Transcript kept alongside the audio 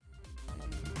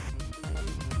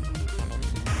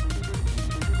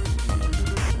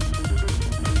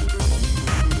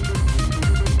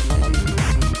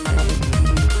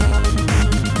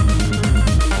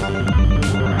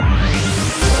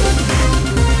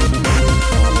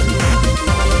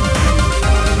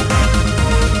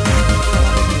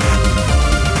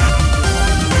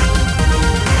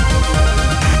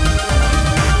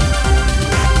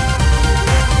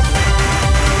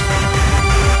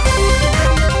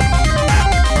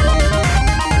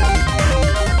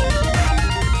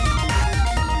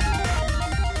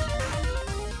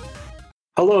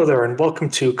Hello there, and welcome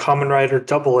to Common Writer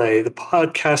Double A, the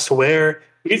podcast where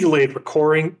we delayed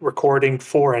recording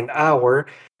for an hour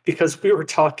because we were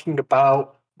talking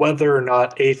about whether or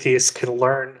not atheists can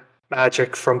learn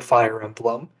magic from Fire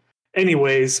Emblem.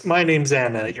 Anyways, my name's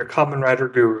Anna, your Common Writer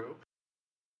guru.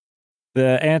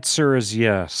 The answer is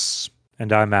yes,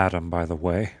 and I'm Adam, by the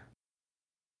way.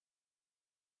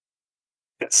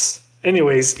 Yes.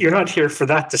 Anyways, you're not here for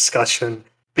that discussion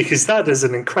because that is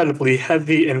an incredibly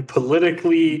heavy and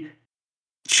politically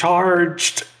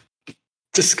charged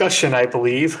discussion, I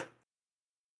believe.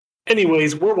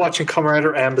 Anyways, we're watching Kamen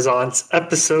Rider Amazon's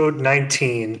episode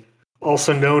 19,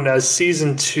 also known as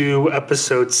season 2,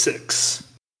 episode 6.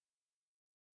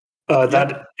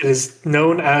 That is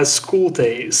known as School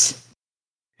Days.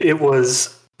 It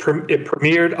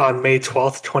premiered on May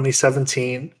 12th,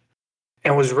 2017,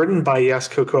 and was written by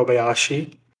Yasuko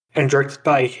Kobayashi and directed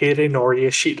by Hidenori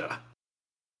Ishida.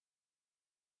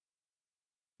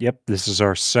 Yep, this is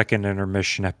our second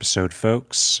intermission episode,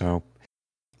 folks, so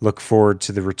look forward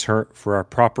to the return for our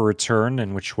proper return,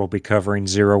 in which we'll be covering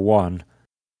 01.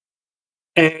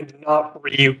 And not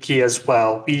Ryuki as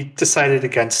well. We decided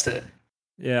against it.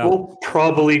 Yeah. We'll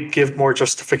probably give more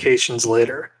justifications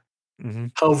later. Mm-hmm.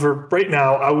 However, right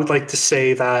now, I would like to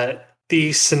say that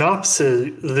the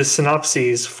synopses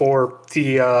for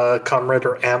the Kamen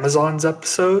Rider Amazon's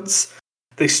episodes,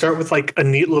 they start with like a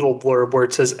neat little blurb where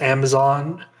it says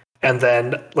Amazon and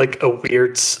then like a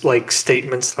weird like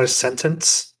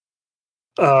statement/sentence.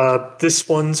 This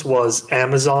one's was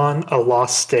Amazon, a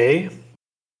lost day.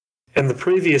 And the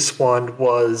previous one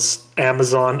was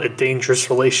Amazon, a dangerous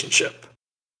relationship.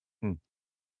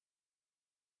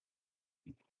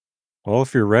 Well,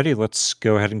 if you're ready, let's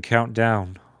go ahead and count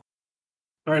down.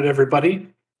 All right, everybody.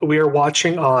 We are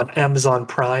watching on Amazon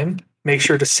Prime. Make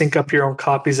sure to sync up your own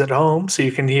copies at home so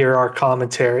you can hear our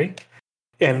commentary.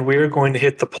 And we're going to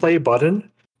hit the play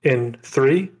button in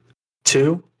 3,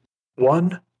 2,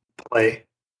 1, play.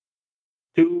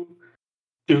 Do.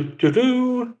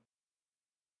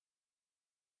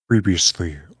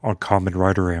 Previously on Kamen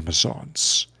Rider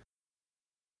Amazons.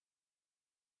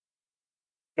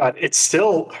 God, it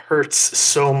still hurts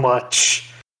so much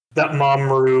that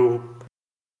Mamoru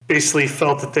basically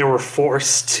felt that they were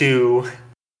forced to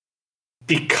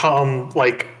become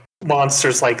like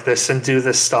monsters like this and do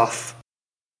this stuff.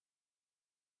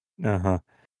 Uh-huh.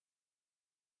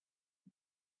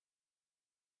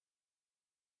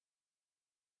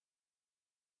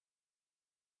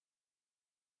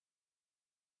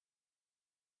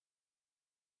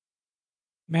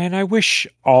 Man, I wish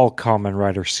all Kamen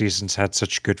Rider seasons had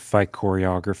such good fight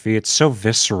choreography. It's so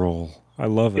visceral. I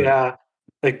love it. Yeah,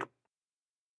 like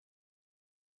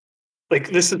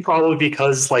this is probably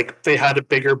because like they had a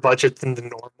bigger budget than the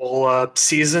normal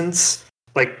seasons.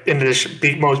 Like in addition,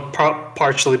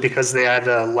 partially because they had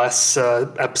less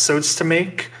episodes to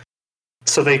make,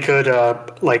 so they could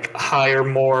like hire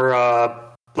more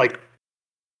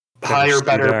hire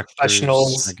better actors,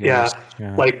 professionals. Yeah,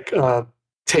 like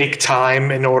take time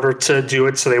in order to do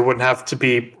it, so they wouldn't have to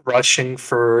be rushing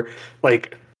for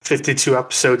like 52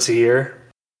 episodes a year.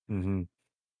 Mm-hmm.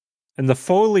 And the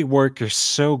Foley work is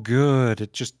so good.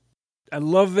 I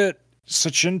love it.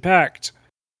 Such impact.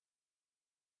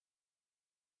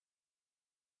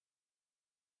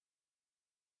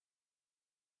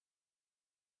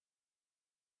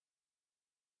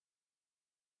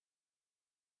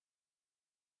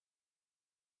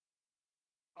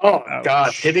 Oh, Ouch.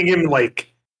 God, hitting him like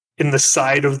in the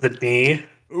side of the knee.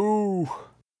 Ooh.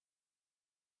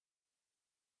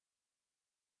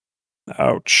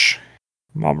 Ouch.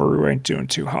 Mamoru ain't doing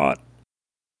too hot.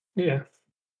 Yeah.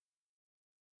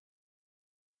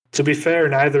 To be fair,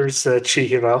 neither's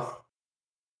Chihiro.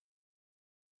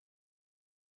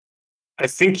 I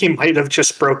think he might have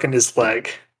just broken his leg.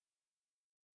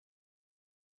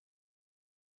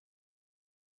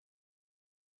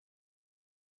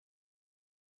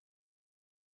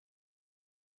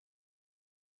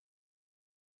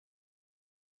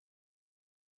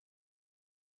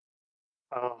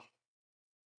 Oh.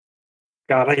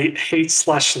 God, I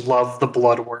hate/love the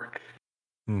blood work.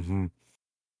 Mm-hmm.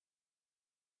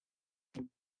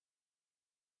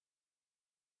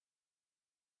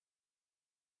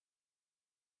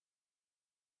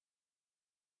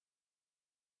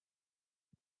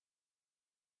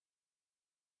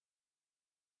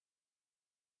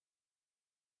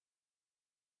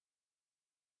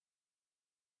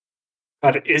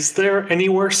 God, is there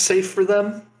anywhere safe for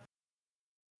them?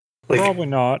 Probably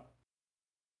not.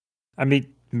 I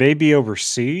mean, maybe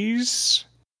overseas?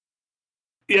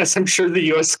 Yes, I'm sure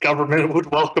the US government would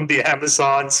welcome the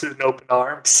Amazons in open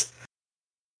arms.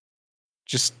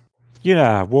 Just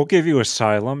Yeah, we'll give you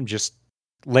asylum. Just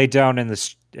lay down in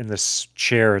this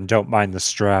chair and don't mind the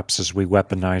straps as we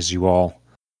weaponize you all.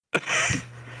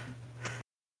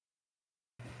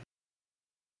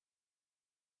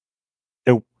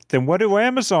 Then what do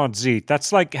Amazons eat?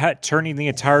 That's like turning the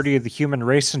entirety of the human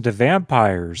race into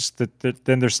vampires.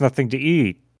 Then there's nothing to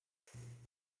eat.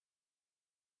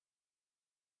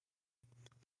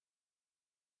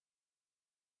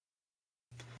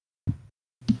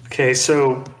 Okay,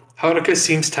 so Haruka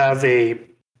seems to have a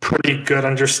pretty good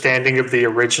understanding of the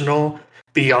original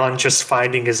beyond just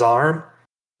finding his arm,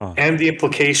 and the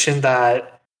implication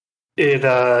that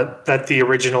that the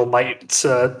original might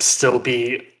still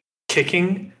be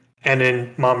kicking and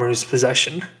in Mamoru's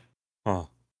possession. Huh.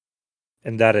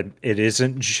 And that it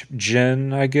isn't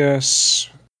Jin, I guess.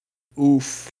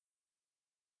 Oof.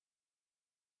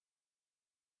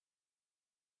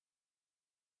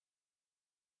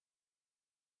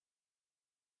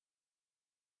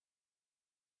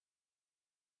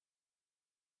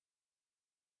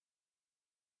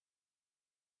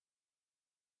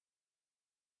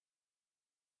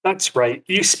 That's right.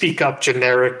 You speak up,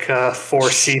 generic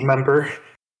 4C member.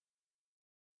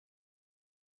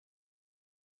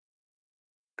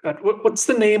 God, what's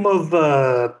the name of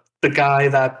the guy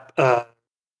that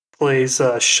plays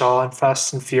Shaw in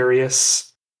Fast and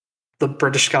Furious? The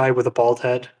British guy with a bald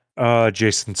head.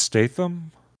 Jason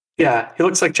Statham? Yeah, he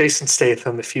looks like Jason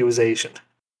Statham if he was Asian.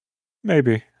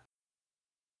 Maybe.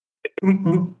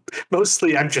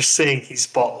 Mostly, I'm just saying he's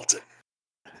bald.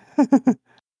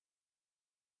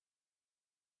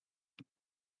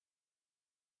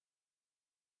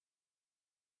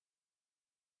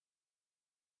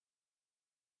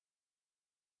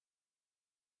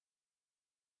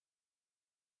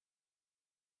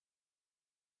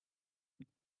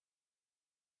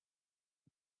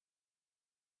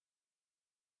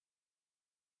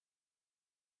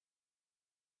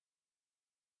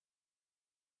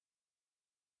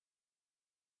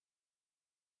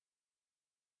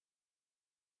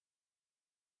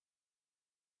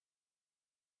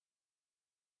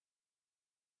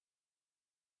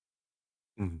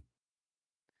 Mhm.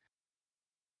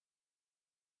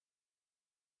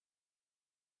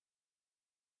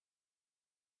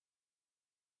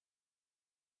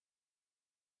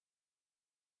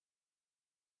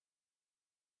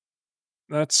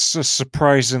 That's a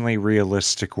surprisingly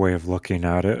realistic way of looking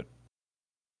at it.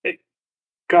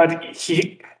 God,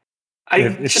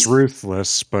 It's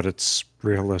ruthless, but it's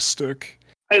realistic.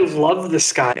 I love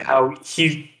this guy. How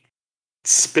he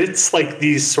spits like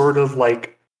these sort of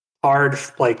like hard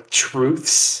like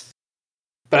truths,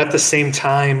 but at the same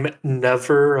time,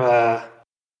 never. At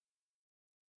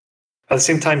the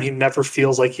same time, he never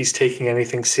feels like he's taking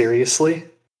anything seriously,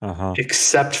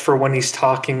 except for when he's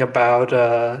talking about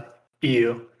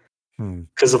EU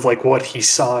because of like what he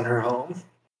saw in her home.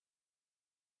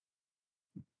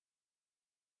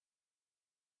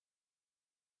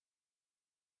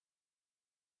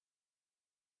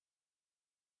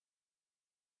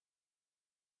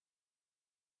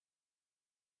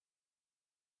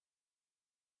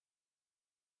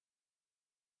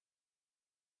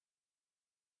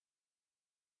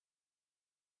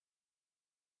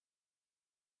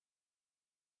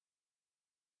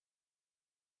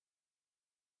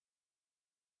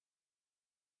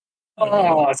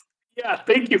 Oh, yeah.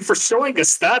 Thank you for showing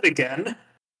us that again.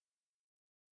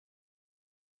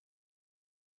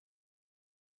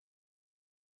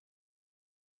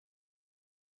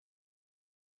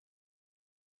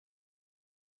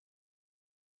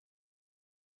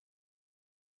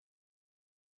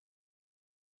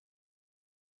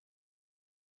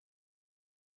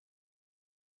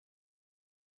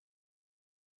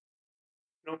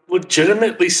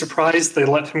 Legitimately surprised they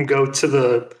let him go to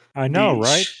the I know,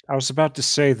 right? beach. I was about to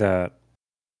say that.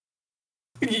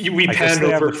 We pan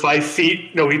over 5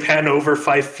 feet. No, we pan over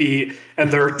 5 feet,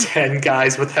 and there are 10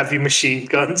 guys with heavy machine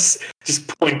guns just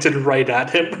pointed right at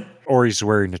him. Or he's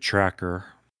wearing a tracker.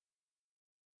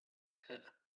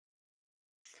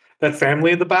 That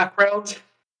family in the background,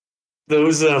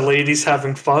 those ladies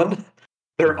having fun,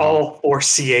 they're all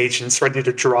 4C agents ready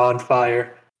to draw on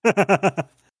fire.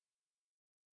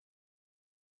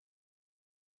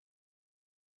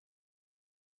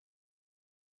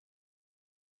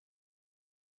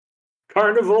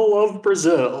 Carnival of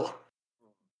Brazil.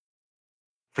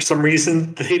 For some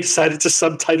reason, they decided to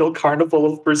subtitle Carnival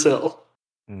of Brazil.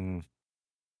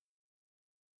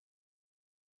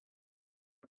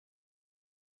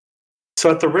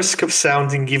 So, at the risk of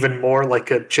sounding even more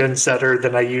like a Gen Zetter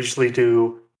than I usually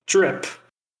do, drip.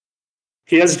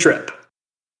 He has drip.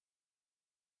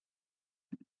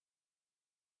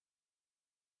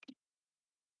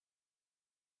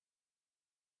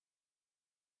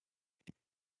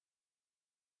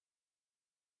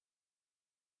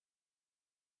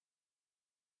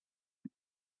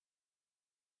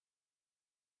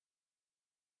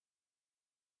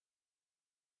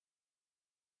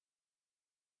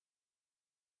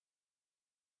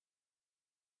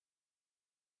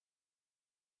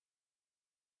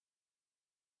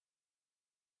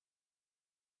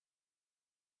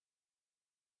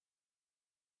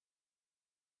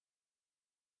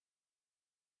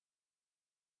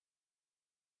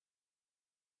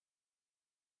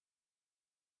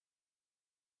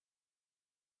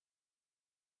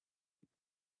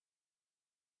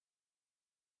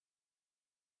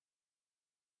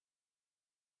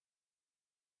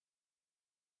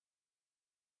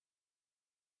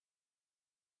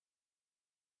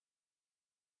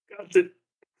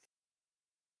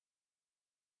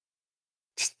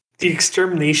 The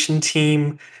extermination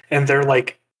team and their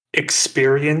like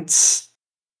experience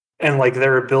and like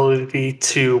their ability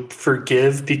to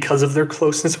forgive because of their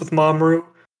closeness with Mamoru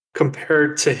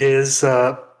compared to his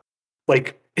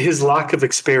like his lack of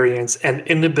experience and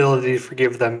inability to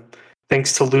forgive them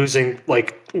thanks to losing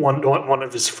like one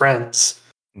of his friends.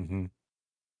 Mm-hmm.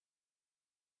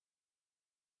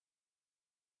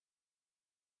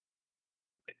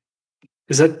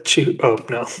 Is that Oh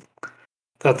no,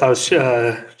 thought that was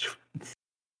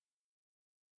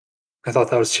I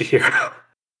thought that was Chihiro.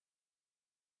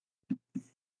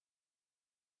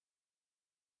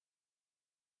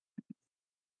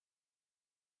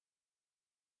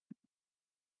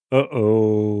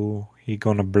 Uh-oh. He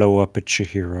gonna blow up at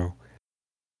Chihiro.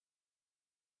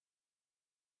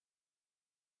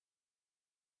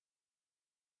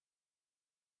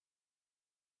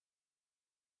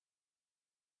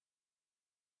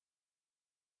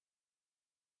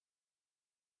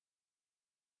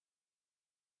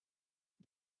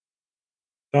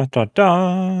 Dun dun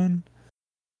dun.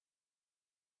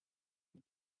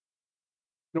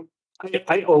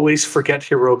 I always forget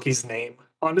Hiroki's name.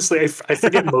 Honestly, I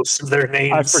forget most of their I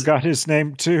names. forgot his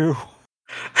name too.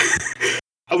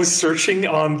 I was searching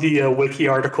on the wiki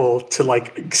article to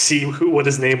like see what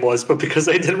his name was, but because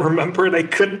I didn't remember it, I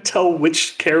couldn't tell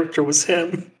which character was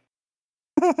him.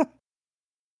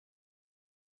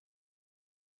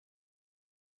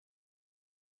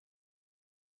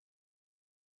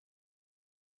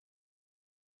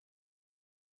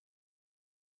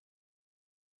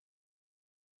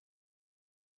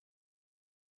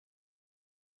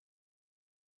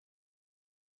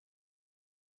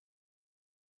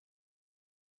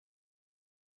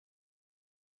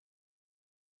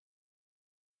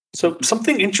 So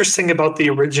something interesting about the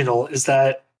original is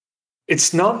that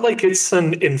it's not like it's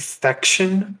an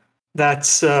infection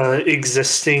that's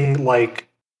existing like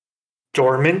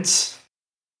dormant,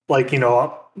 like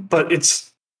but it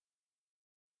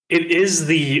is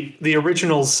the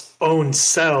original's own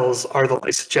cells are the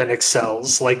lysogenic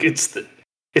cells. Like it's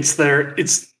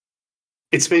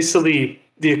basically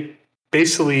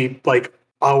like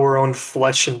our own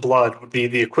flesh and blood would be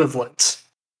the equivalent.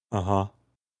 Uh-huh.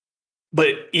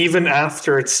 But even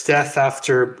after its death,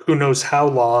 after who knows how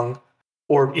long,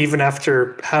 or even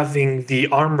after having the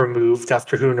arm removed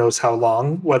after who knows how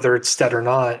long, whether it's dead or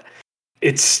not,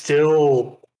 it's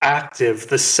still active.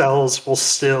 The cells will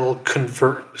still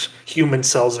convert human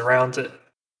cells around it.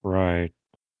 Right.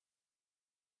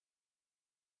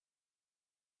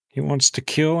 He wants to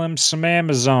kill him some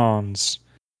Amazons.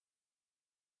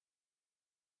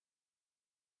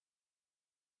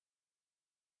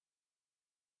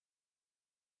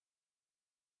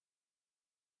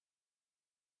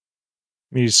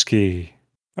 Miski.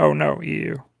 Oh no,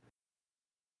 you.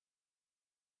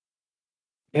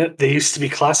 Yeah, they used to be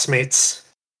classmates.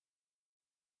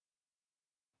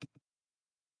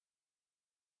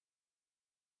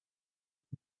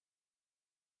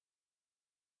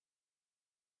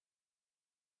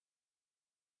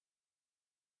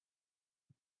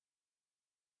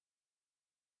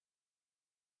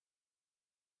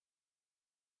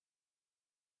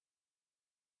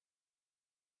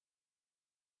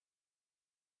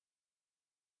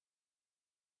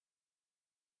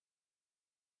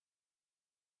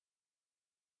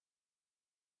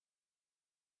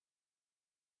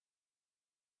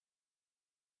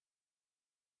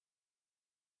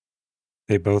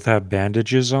 They both have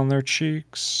bandages on their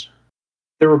cheeks.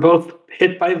 They were both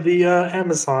hit by the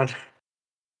Amazon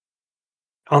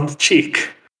on the cheek.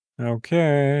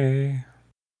 Okay.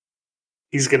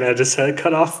 He's gonna have his head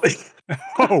cut off.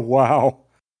 Oh wow.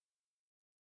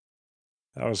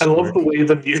 That was I love the quick. way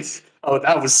the music. Oh,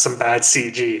 that was some bad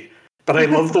CG. But I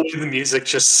love the way the music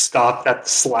just stopped at the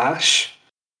slash.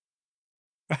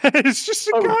 It's just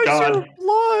a Oh geyser god, of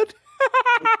blood.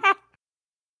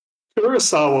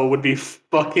 Kurosawa would be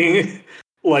fucking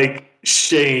like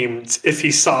shamed if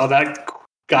he saw that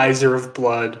geyser of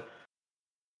blood.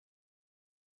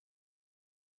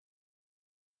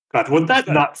 God, would that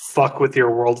not fuck with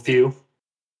your worldview?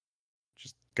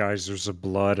 Just geysers of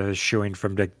blood issuing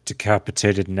from the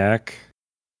decapitated neck.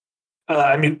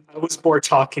 I mean, I was more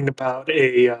talking about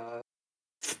a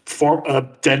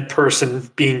dead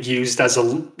person being used as a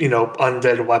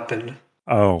undead weapon.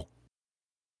 Oh.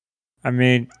 I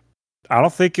mean, I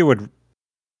don't think it would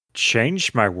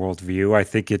change my worldview. I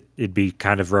think it'd be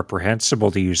kind of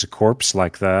reprehensible to use a corpse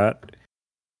like that.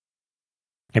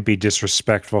 It'd be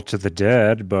disrespectful to the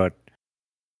dead, but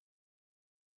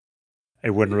it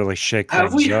wouldn't really shake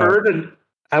Have things we up. heard an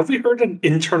Have we heard an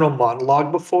internal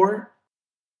monologue before?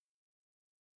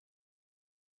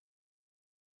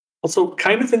 Also,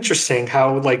 kind of interesting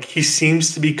how like he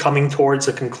seems to be coming towards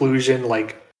a conclusion,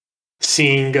 like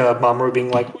seeing Mamoru being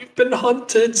like, "We've been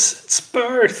hunted since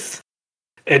birth,"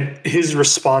 and his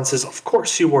response is, "Of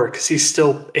course you were," because he's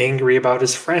still angry about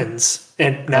his friends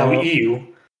and now Oh,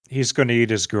 you. he's going to eat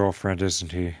his girlfriend,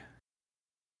 isn't he?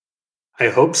 I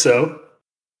hope so.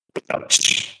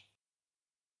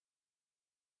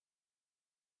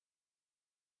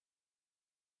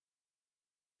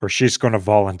 Or she's going to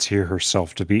volunteer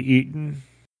herself to be eaten.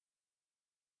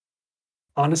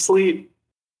 Honestly,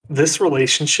 this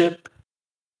relationship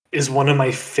is one of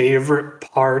my favorite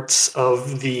parts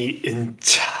of the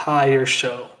entire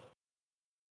show.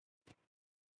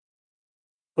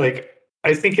 Like,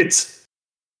 I think it's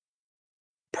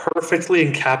perfectly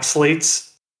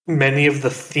encapsulates many of the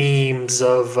themes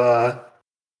of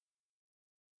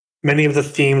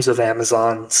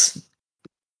Amazons.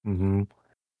 Hmm.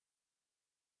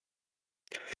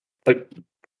 Like,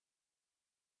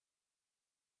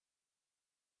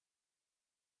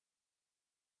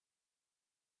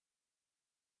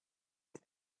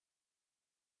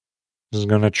 Is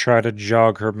going to try to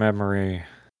jog her memory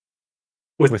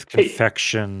with with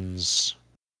confections.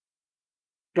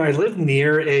 I live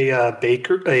near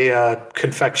a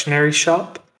confectionery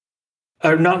shop.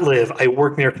 Not live. I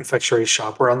work near a confectionery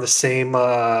shop. We're on the same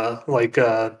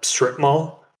strip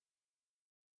mall,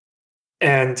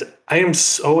 and I am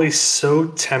always so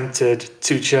tempted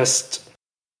to just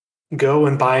go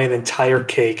and buy an entire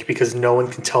cake because no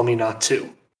one can tell me not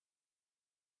to.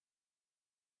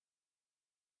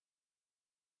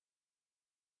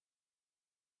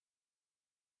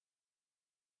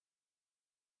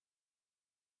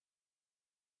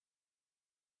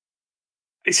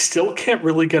 I still can't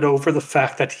really get over the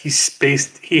fact that he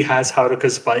has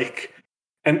Haruka's bike.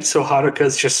 And so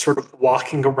Haruka's just sort of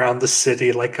walking around the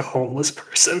city like a homeless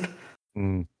person.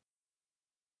 Mm.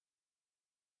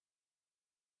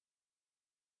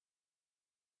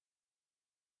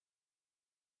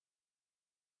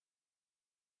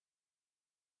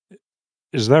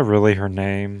 Is that really her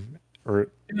name?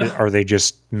 Or Yeah. are they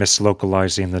just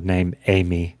mislocalizing the name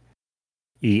Amy?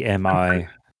 EMI.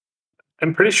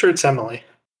 I'm pretty sure it's Emily.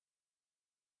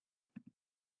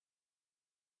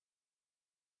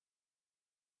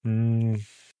 Mm,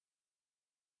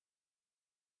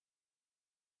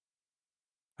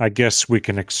 I guess we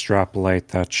can extrapolate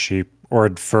that or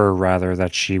infer rather,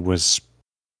 that she has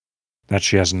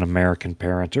an American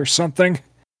parent or something,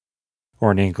 or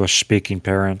an English speaking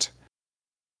parent.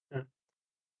 I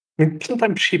mean,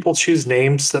 sometimes people choose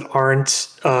names that aren't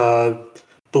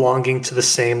belonging to the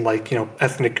same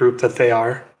ethnic group that they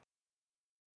are.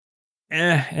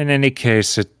 In any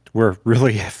case, we're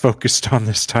really focused on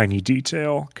this tiny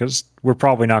detail because we're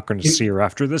probably not going to see her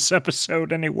after this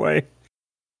episode anyway.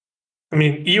 I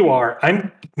mean, you are.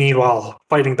 I'm meanwhile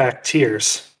fighting back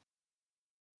tears.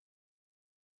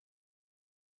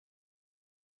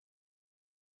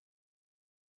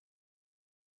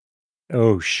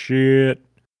 Oh shit.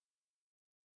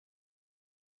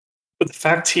 But the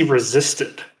fact he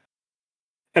resisted,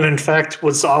 and in fact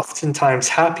was oftentimes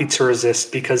happy to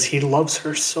resist because he loves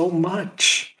her so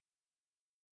much.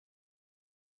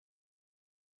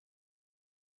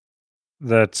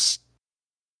 That's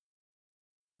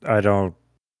I don't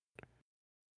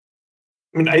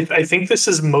I mean, I think this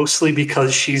is mostly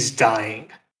because she's dying.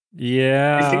 I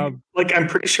Yeah, think, I'm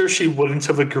pretty sure she wouldn't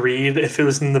have agreed if it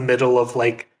was in the middle of,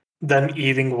 them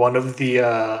eating one of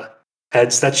the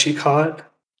heads that she caught.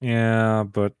 yeah,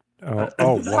 but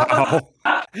oh wow.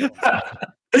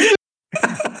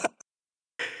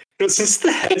 Since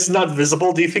the head's not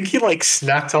visible, do you think he,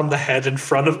 snacked on the head in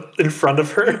front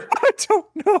of her? I don't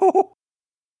know.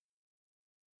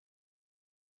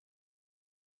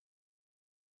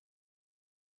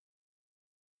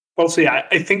 Well, so yeah,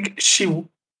 I think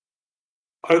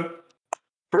uh,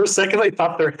 for a second, I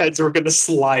thought their heads were going to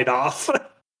slide off.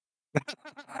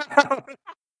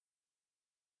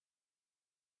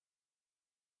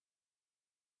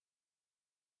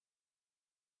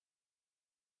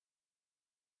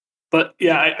 But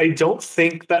yeah, I don't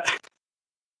think that.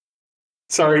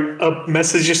 Sorry, a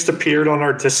message just appeared on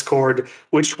our Discord,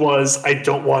 which was, I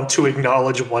don't want to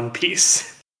acknowledge One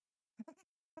Piece.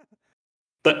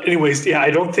 But, anyways, yeah, I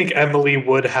don't think Emily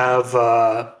would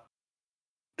have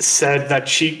said that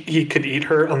he could eat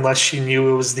her unless she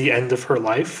knew it was the end of her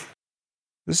life.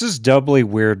 This is doubly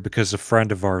weird because a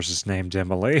friend of ours is named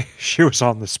Emily. She was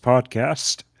on this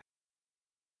podcast.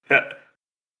 Yeah.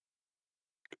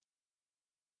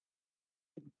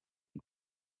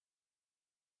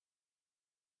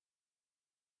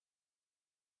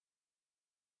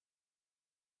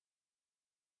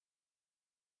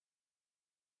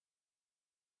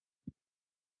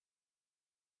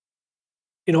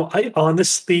 I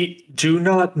honestly do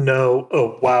not know.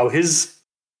 Oh, wow. His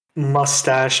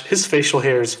mustache, his facial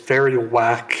hair is very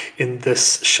whack in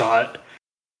this shot.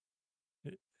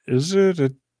 Is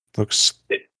it? Looks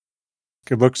It,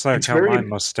 it looks like it's how my very,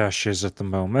 mustache is at the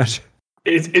moment.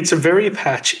 it's a very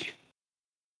patchy.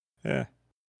 Yeah.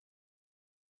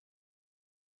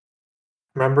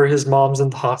 Remember his mom's in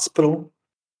the hospital?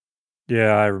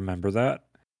 Yeah, I remember that.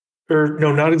 Or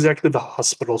no, not exactly the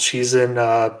hospital. She's in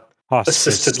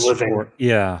assisted Hospice living. or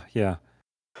yeah.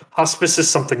 Hospice is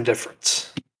something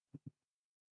different.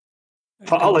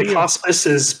 It'd Like be a hospice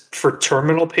is for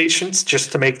terminal patients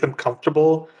just to make them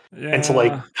comfortable and to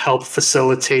like yeah. help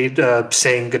facilitate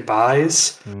saying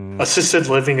goodbyes. Mm, Assisted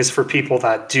living is for people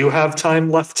that do have time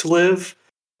left to live,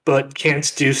 but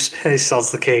can't do. He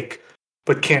sells the cake,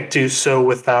 but can't do so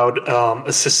without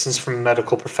assistance from a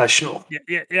medical professional.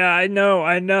 yeah, I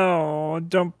know.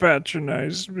 Don't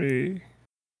patronize me.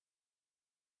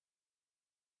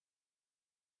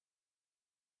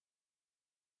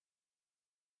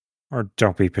 Or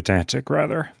don't be pedantic,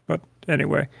 rather. But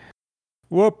anyway.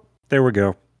 Whoop. There we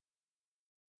go.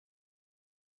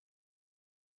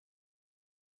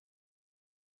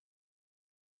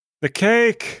 The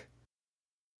cake!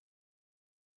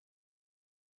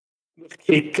 The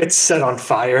cake gets set on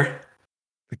fire.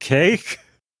 The cake?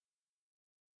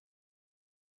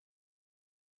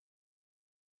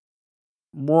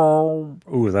 Whoa.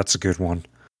 Ooh, that's a good one.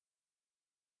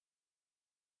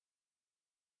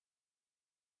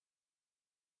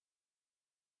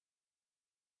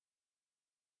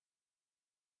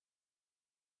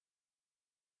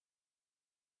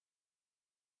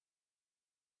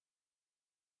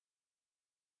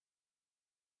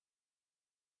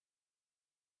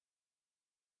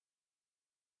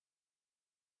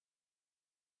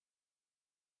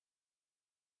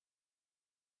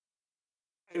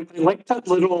 I like that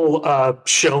little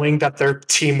showing that their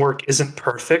teamwork isn't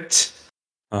perfect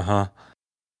Uh-huh.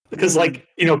 because, like,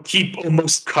 Keep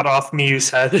almost cut off Miyu's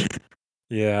head.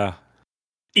 Yeah.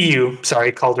 Iu,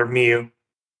 sorry, called her Miyu.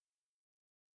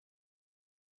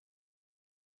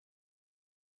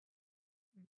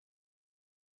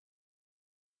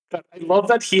 But I love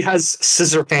that he has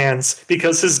scissor hands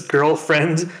because his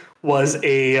girlfriend was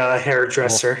a Oh.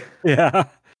 hairdresser. Yeah.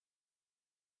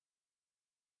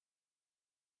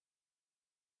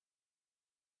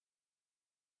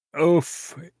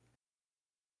 Oof. I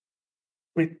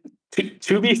mean,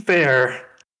 to be fair,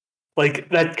 like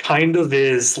that kind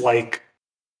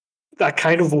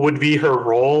of would be her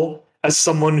role as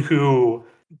someone who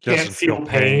can't Doesn't feel feel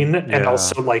pain pain. and Yeah.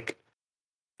 also like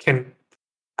can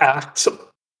act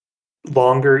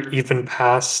longer even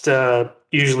past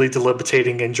usually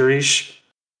debilitating injuries.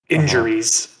 Uh-huh.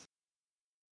 Injuries.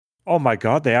 Oh my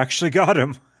god, they actually got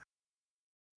him.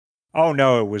 Oh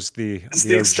no, it was It's the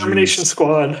the extermination OGs.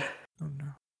 squad. Oh no.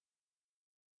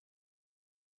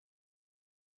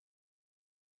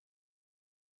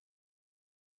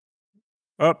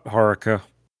 Oh, Haruka.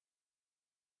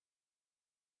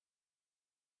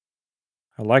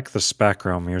 I like this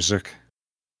background music.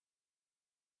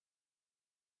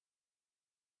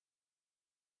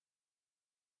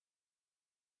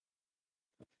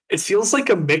 It feels like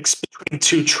a mix between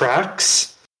two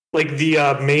tracks, like the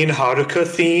main Haruka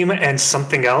theme and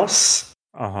something else.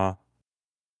 Uh-huh.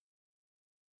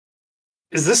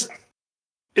 Is this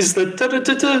is the da da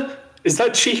da da? Is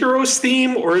that Chihiro's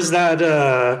theme or is that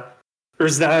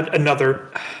another?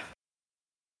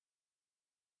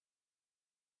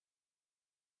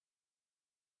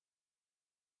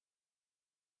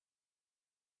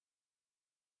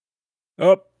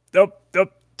 Up.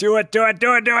 Do it.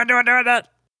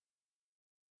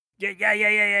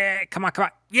 Yeah. Come on.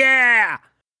 Yeah!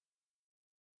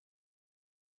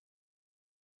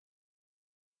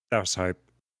 That was hype.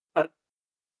 Uh,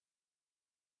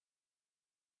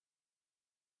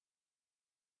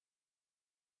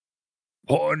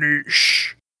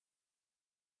 Punish.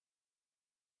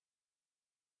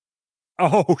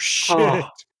 Oh, shit. oh,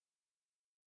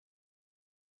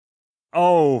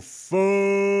 Oh, oh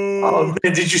fuck.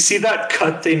 man! Did you see that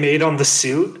cut they made on the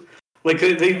suit? Like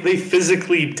they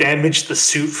physically damaged the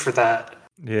suit for that.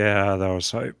 Yeah, that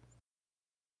was hype.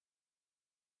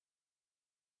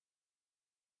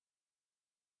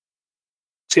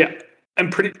 So yeah, I'm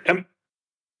gonna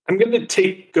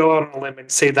go out on a limb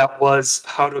and say that was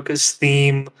Haruka's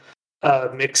theme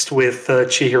mixed with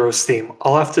Chihiro's theme.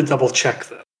 I'll have to double check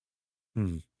though.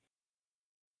 Hmm.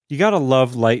 You gotta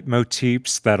love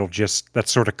leitmotifs that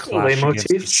sort of Lay clash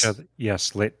against each motifs. other.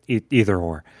 Yes, either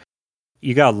or.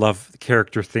 You gotta love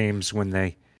character themes when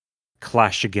they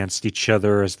clash against each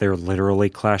other as they're literally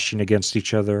clashing against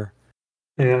each other.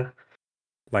 Yeah.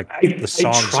 Like the I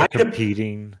songs are try to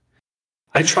competing.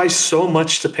 I try so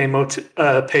much to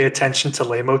pay attention to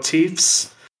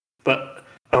leitmotifs, but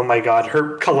oh my god,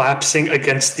 her collapsing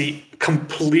against the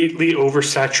completely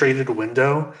oversaturated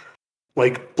window,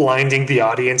 like blinding the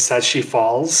audience as she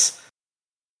falls.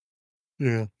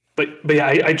 Yeah. But yeah,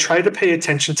 I try to pay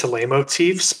attention to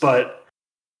leitmotifs, but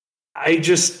I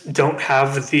just don't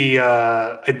have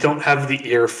the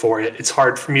ear for it. It's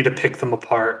hard for me to pick them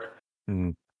apart.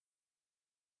 Mm.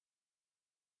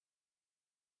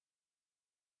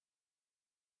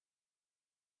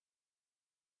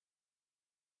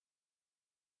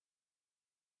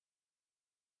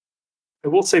 I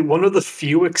will say one of the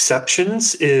few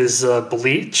exceptions is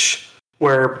Bleach,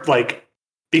 where like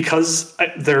because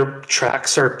their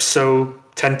tracks are so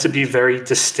tend to be very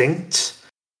distinct,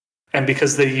 and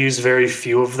because they use very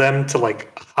few of them to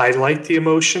like highlight the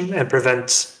emotion and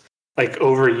prevent like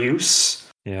overuse.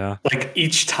 Yeah. Like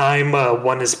each time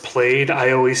one is played, I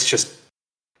always just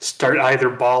start either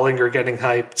bawling or getting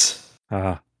hyped.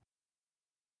 Uh,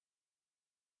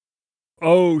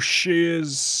 oh, she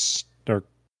is. Or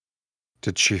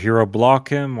did Chihiro block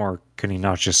him, or can he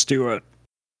not just do it?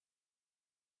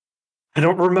 I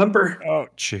don't remember. Oh,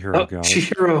 Chihiro Oh, got it.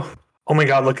 Chihiro. Oh my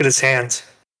god, look at his hands.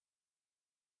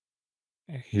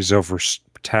 He's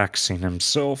overtaxing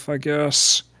himself, I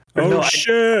guess. Or Oh no,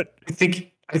 shit! I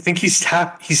think he's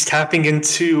tapping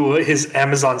into his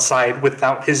Amazon side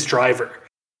without his driver.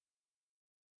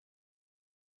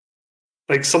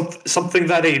 Like something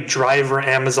that a driver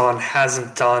Amazon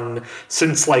hasn't done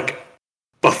since like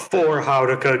before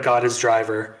Haruka got his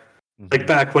driver. Like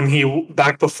back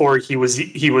before he was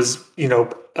He looked like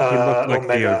the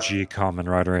Omega. OG Common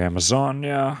Rider Amazon,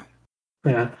 yeah.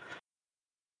 Yeah.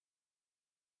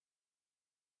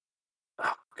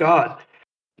 God.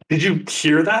 Did you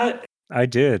hear that? I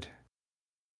did.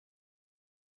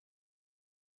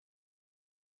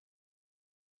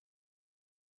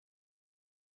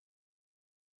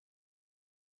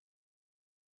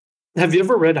 Have you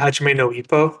ever read Hajime no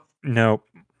Ippo? Nope.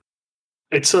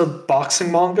 It's a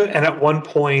boxing manga, and at one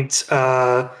point,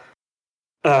 one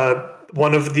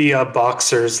of the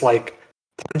boxers like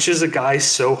punches a guy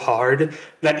so hard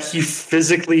that he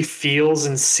physically feels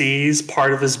and sees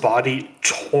part of his body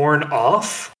torn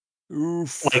off.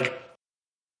 Oof. Like,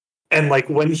 and like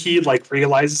when he like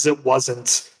realizes it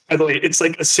wasn't. By the way, it's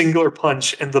like a singular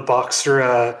punch, and the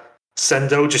boxer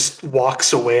Sendo just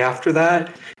walks away after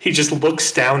that. He just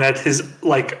looks down at his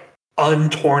like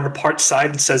untorn apart side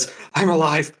and says, "I'm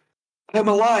alive. I'm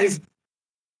alive."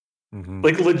 Mm-hmm.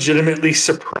 Like legitimately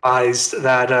surprised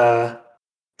that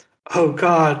oh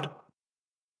god,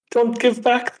 don't give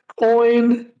back the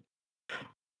coin.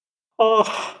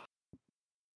 Oh,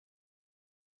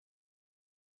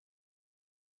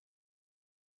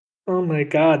 oh my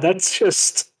god, that's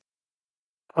just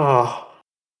oh.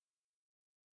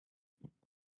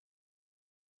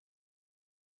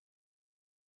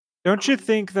 Don't you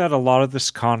think that a lot of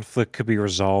this conflict could be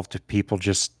resolved if people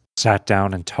just sat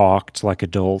down and talked like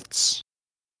adults?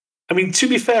 I mean, to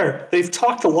be fair, they've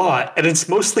talked a lot, and it's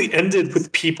mostly ended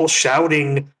with people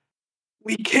shouting,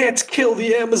 "We can't kill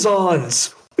the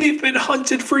Amazons! We've been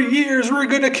hunted for years, we're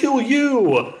gonna kill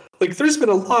you!" Like, there's been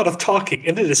a lot of talking,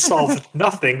 and it has solved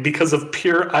nothing because of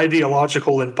pure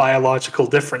ideological and biological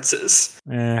differences.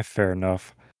 Fair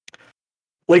enough.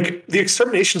 Like, the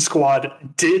Extermination Squad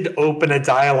did open a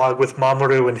dialogue with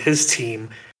Mamoru and his team,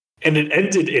 and it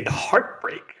ended in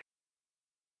heartbreak.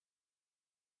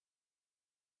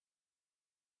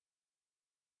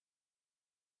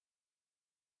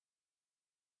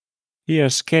 He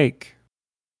has cake.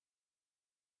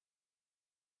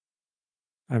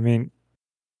 I mean,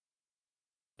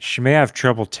 she may have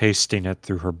trouble tasting it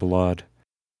through her blood.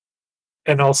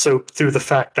 And also through the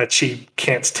fact that she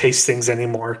can't taste things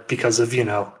anymore because of,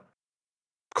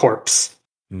 corpse.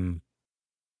 Mm.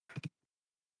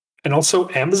 And also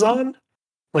Amazon,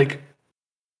 like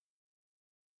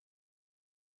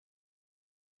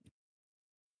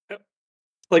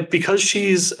because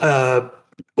she's a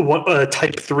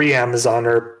type 3 Amazon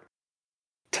or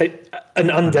type an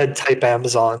undead type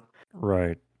Amazon.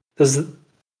 Right. Does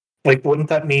like wouldn't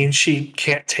that mean she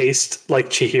can't taste like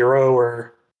Chihiro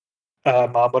or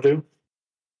Mamoru?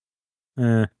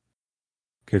 Eh,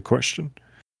 good question.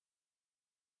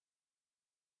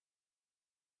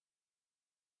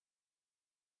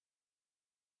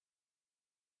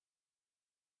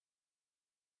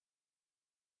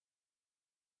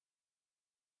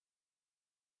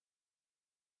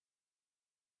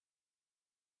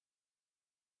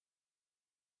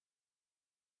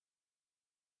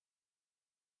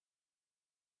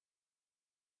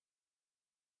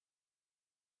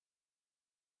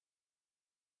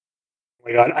 Oh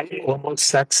my god, I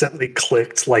almost accidentally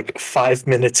clicked like 5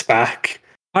 minutes back.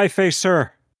 Hi,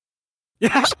 Facer.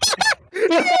 Yeah, he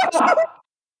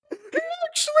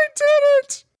actually did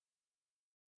it.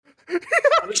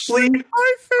 Honestly,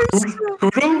 Hi,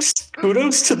 Facer.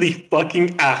 kudos to the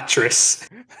fucking actress.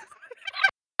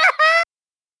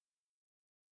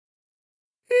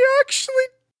 He actually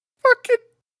fucking.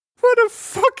 What a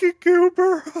fucking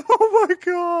goober. Oh my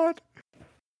god.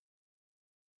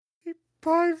 He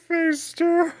pie-faced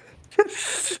her.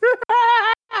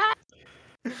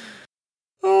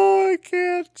 Oh, I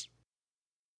can't.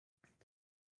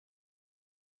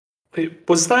 Wait,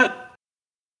 was that?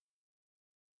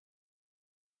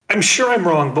 I'm sure I'm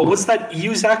wrong, but was that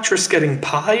Yu's actress getting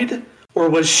pied, or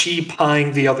was she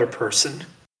pieing the other person?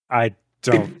 I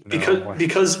don't know.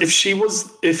 Because if she was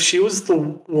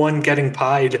the one getting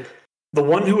pied, the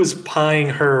one who was pieing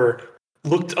her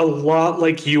looked a lot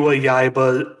like Yua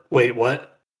Yaiba. Wait,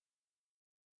 what?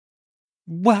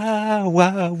 Wow,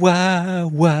 wow, wow,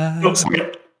 wow. No,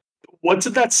 sorry. What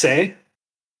did that say?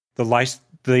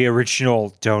 The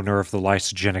original donor of the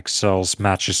lysogenic cells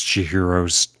matches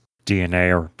Chihiro's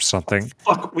DNA or something.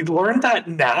 Fuck, we learned that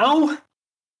now?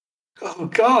 Oh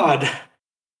god.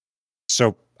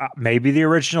 So maybe the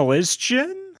original is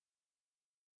Jin?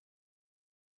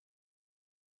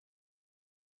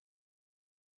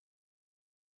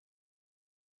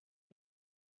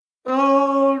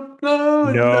 Oh no,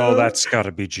 No, no. that's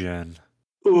gotta be Jin.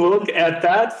 Look at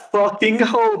that fucking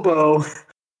hobo.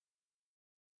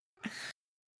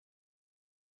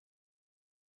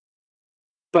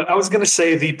 But I was gonna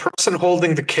say the person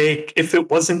holding the cake, if it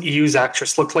wasn't Yu's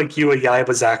actress, looked like Yua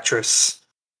Yaiba's actress.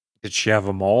 Did she have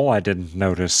a mole? I didn't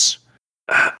notice.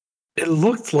 It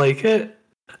looked like it.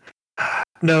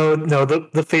 No,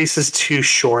 the face is too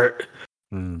short.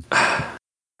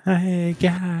 I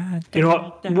got. You know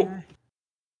what?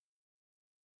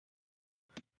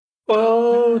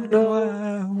 Oh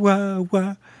no.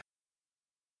 Whoa.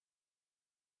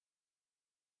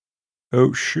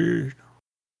 Oh shit.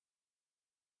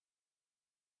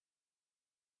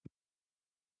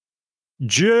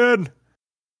 Jin!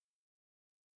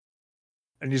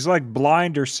 And he's like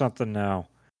blind or something now.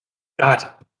 God,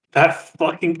 that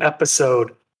fucking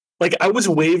episode. Like, I was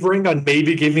wavering on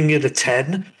maybe giving it a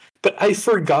 10, but I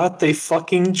forgot they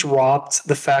fucking dropped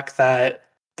the fact that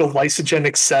the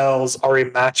lysogenic cells are a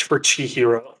match for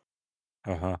Chihiro.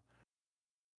 Uh-huh.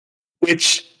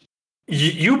 Which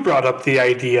you brought up the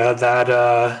idea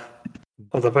that,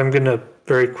 hold up, I'm gonna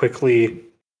very quickly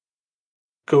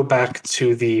go back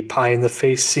to the pie in the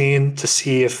face scene to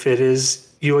see if it is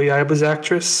Yua Yaiba's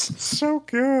actress. So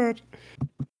good.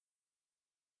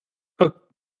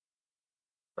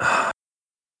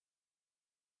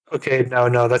 Okay,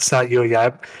 no, that's not Yua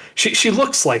Yaib. She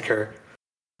looks like her.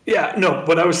 Yeah, no,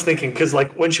 what I was thinking, because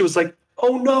like when she was like,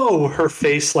 oh no, her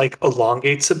face like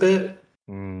elongates a bit,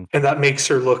 and that makes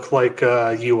her look like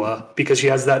Yua because she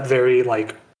has that very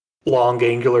like long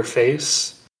angular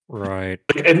face. Right.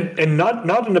 Like, and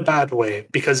not in a bad way,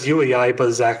 because Yua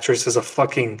Yaiba's actress is a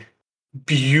fucking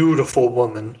beautiful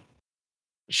woman.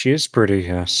 She is pretty,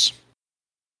 yes.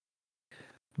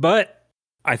 But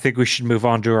I think we should move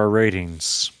on to our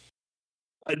ratings.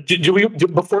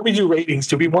 Before we do ratings,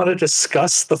 do we want to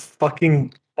discuss the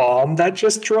fucking bomb that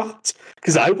just dropped?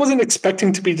 Because I wasn't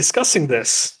expecting to be discussing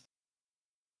this.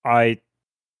 I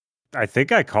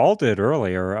think I called it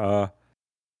earlier.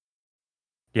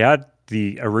 Yeah,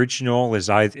 the original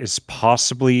is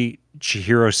possibly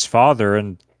Chihiro's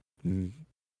father,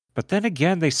 but then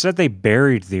again, they said they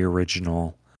buried the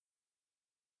original.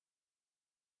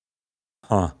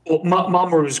 Huh. Well,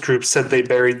 Mamoru's group said they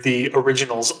buried the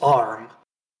original's arm.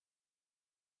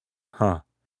 Huh.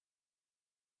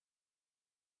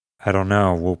 I don't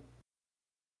know.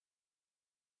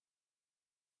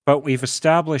 But we've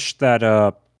established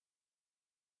that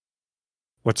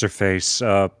what's her face?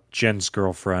 Jen's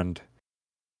girlfriend.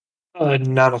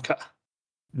 Nanaka.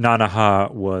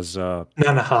 Nanaha was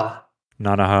Nanaha.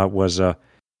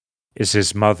 is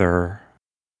his mother.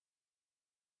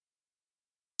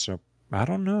 So I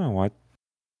don't know.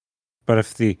 But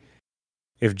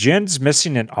if Jen's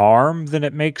missing an arm, then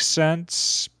it makes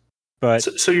sense. But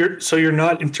So you're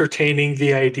not entertaining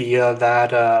the idea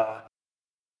that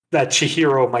that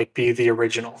Chihiro might be the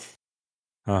original.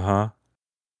 uh-huh.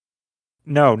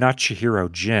 No, not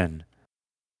Chihiro, Jen.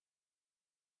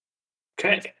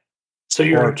 Okay. So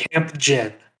you're in Camp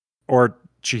Jin. Or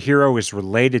Chihiro is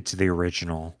related to the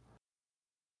original.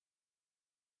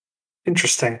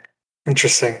 Interesting.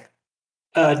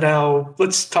 Now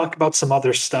let's talk about some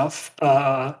other stuff.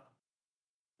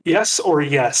 Yes or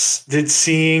yes? Did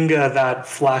seeing that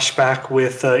flashback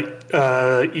with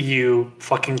you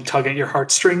fucking tug at your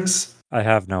heartstrings? I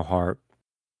have no heart.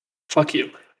 Fuck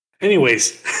you.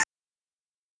 Anyways,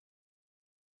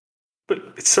 but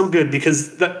it's so good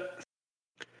because that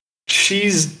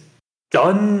she's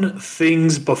done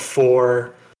things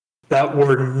before that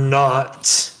were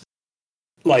not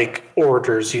like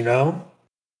orders, you know?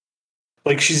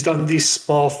 Like she's done these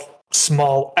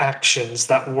small actions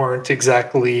that weren't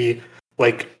exactly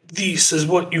like this is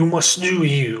what you must do,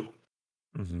 you.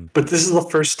 Mm-hmm. But this is the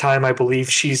first time I believe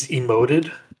she's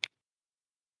emoted.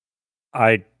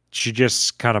 She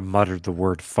just kind of muttered the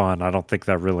word fun. I don't think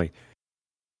that really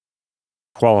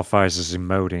qualifies as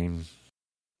emoting.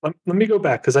 Let me go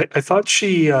back because I thought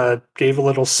she gave a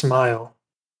little smile.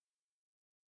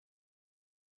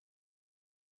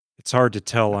 It's hard to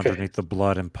tell Okay. underneath the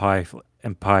blood and pie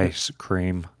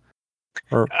cream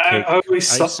or I, cake I always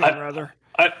saw icing rather.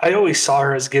 I always saw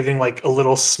her as giving like a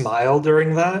little smile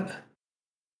during that.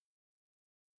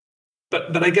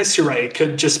 But I guess you're right. It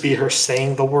could just be her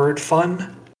saying the word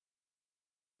fun.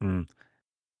 Mm.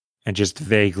 And just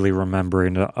vaguely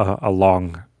remembering a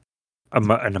long, an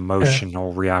Yeah.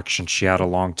 emotional reaction she had a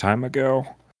long time ago.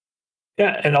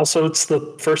 Yeah, and also it's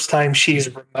the first time she's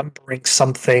remembering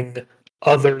something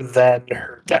other than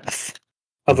her death,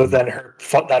 other Mhm. than her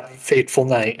that fateful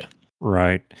night.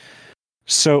 Right.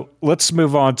 So let's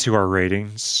move on to our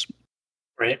ratings.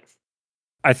 Right.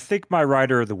 I think my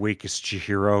writer of the week is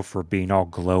Chihiro for being all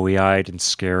glowy eyed and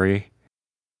scary.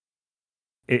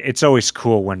 It's always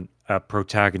cool when a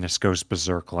protagonist goes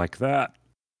berserk like that.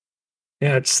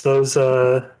 Yeah, it's those.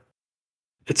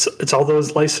 It's all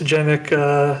those lysogenic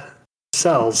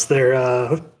cells.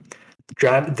 They're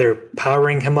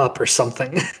powering him up or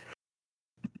something.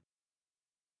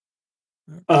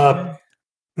 Uh, Okay.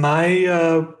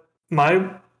 my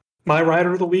my my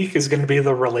rider of the week is going to be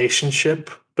the relationship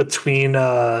between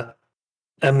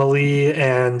Emily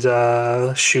and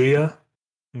Shuya.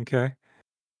 Okay.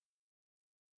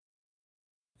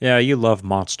 Yeah, you love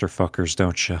monster fuckers,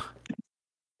 don't you?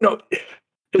 No,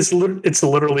 it's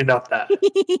literally not that.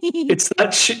 It's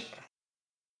that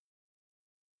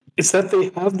it's that they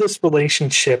have this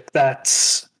relationship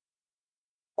that's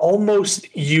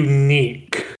almost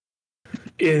unique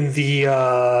in the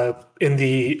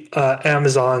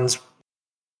Amazon's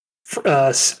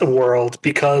world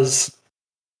because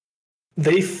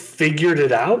they figured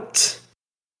it out.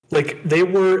 Like they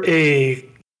were a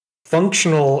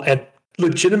functional and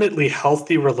legitimately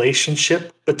healthy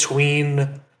relationship between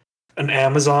an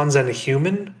Amazons and a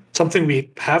human. Something we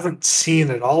haven't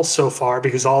seen at all so far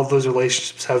because all of those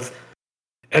relationships have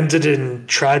ended in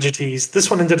tragedies. This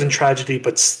one ended in tragedy,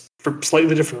 but for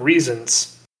slightly different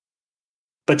reasons.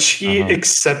 But she Uh-huh.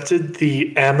 accepted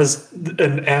the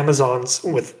Amazons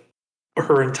with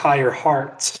her entire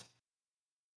heart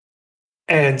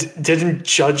and didn't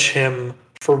judge him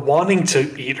for wanting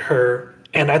to eat her.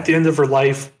 And at the end of her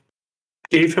life,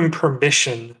 gave him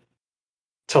permission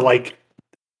to like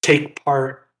take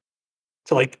part,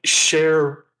 to like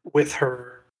share with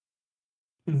her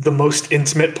the most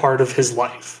intimate part of his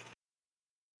life.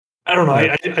 I don't know.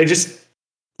 Yeah. I just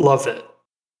love it.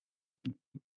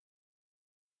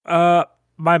 Uh,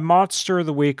 my monster of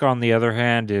the week, on the other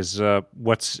hand, is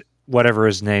whatever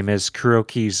his name is,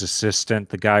 Kuroki's assistant,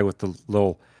 the guy with the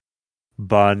little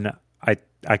bun.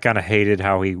 I kind of hated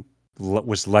how he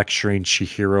was lecturing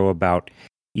Chihiro about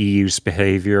EU's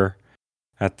behavior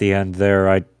at the end there.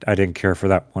 I didn't care for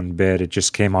that one bit. It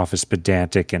just came off as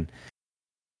pedantic and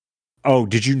oh,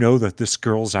 did you know that this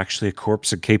girl's actually a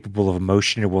corpse and capable of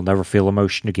emotion and will never feel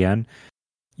emotion again?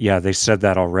 Yeah, they said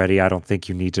that already. I don't think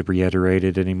you need to reiterate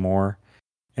it anymore.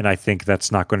 And I think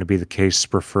that's not going to be the case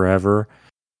for forever.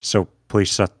 So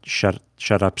please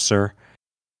shut up, sir.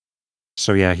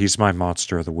 So yeah, he's my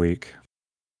monster of the week.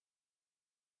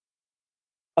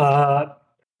 Uh,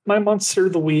 my monster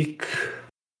of the week.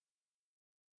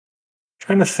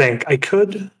 Trying to think. I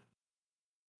can't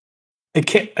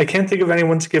think of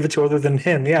anyone to give it to other than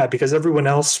him. Yeah, because everyone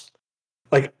else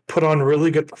like put on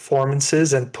really good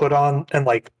performances and put on and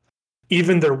like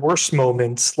even their worst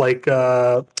moments, like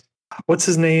what's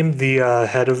his name? The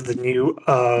head of the new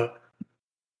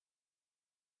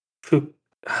Fu-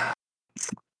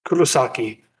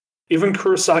 Kurosaki. Even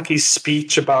Kurosaki's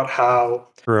speech about how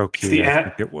if Hiroki, the I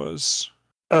think it was.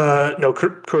 no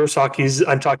Kurosaki's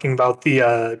I'm talking about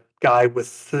the guy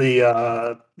with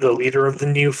the leader of the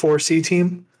new 4C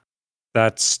team.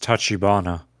 That's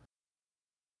Tachibana.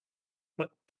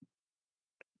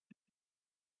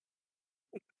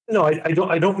 No, I don't.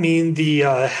 I don't mean the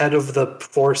head of the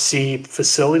 4C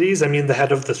facilities. I mean the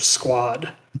head of the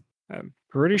squad.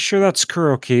 Pretty sure that's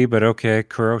Kuroki, but okay,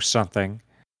 Kuro something.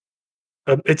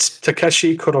 It's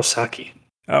Takeshi Kurosaki.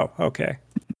 Oh, okay.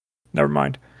 Never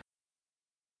mind.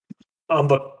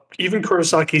 But even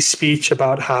Kurosaki's speech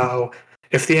about how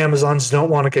if the Amazons don't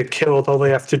want to get killed, all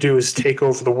they have to do is take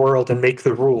over the world and make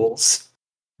the rules.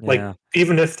 Like, Yeah.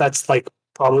 even if that's like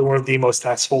probably one of the most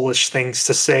assholeish things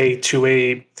to say to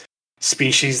a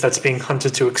species that's being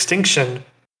hunted to extinction,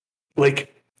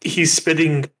 like he's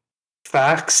spitting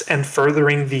facts and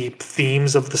furthering the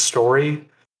themes of the story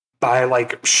by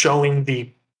like showing the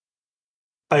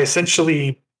by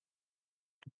essentially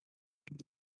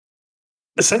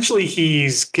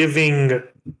he's giving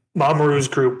Mamoru's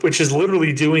group, which is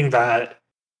literally doing that.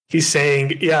 He's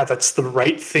saying, yeah, that's the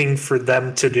right thing for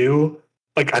them to do.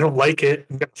 Like, I don't like it.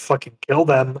 I'm gonna fucking kill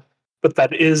them. But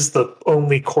that is the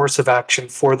only course of action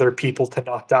for their people to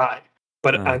not die.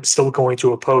 But I'm still going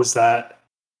to oppose that.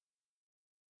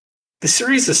 The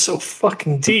series is so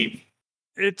fucking deep.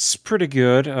 It's pretty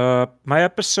good. My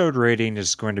episode rating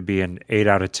is going to be an 8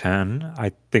 out of 10.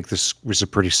 I think this was a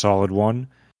pretty solid one.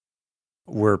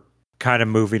 We're kind of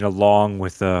moving along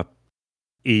with the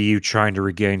EU trying to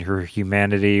regain her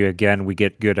humanity. Again, we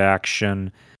get good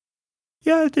action.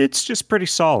 Yeah, it's just pretty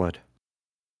solid.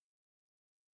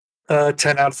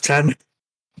 10 out of 10.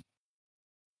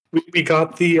 We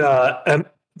got the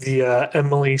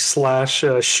Emily slash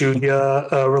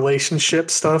Shuya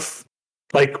relationship stuff.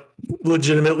 Like,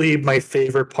 legitimately my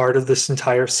favorite part of this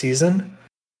entire season.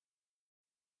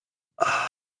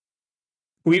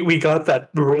 We got that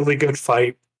really good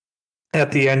fight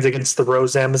at the end against the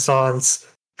Rose Amazons.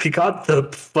 We got the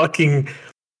fucking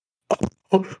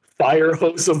fire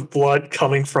hose of blood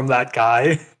coming from that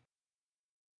guy,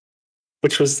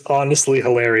 which was honestly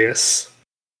hilarious.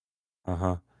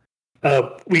 Uh-huh.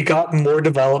 We got more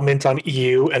development on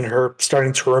EU and her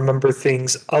starting to remember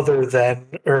things other than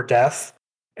her death,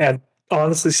 and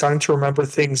honestly starting to remember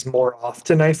things more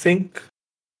often, I think.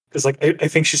 Because like I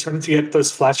think she's starting to get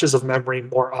those flashes of memory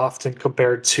more often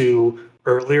compared to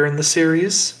earlier in the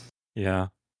series. Yeah.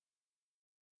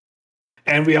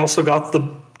 And we also got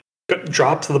the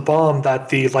drop to the bomb that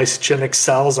the lysogenic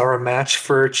cells are a match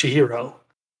for Chihiro.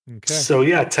 Okay. So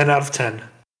yeah, 10 out of 10.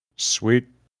 Sweet.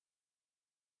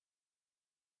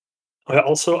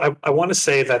 I want to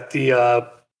say that the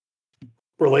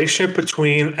relationship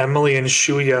between Emily and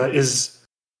Shuya is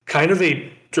kind of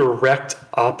a direct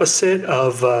opposite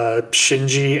of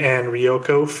Shinji and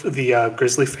Ryoko, the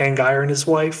Grizzly Fang guy and his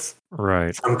wife,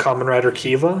 Right. from Kamen Rider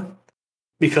Kiva,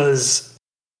 because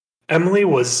Emily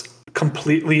was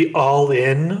completely all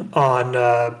in on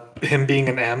him being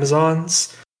an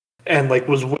Amazons and like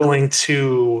was willing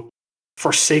to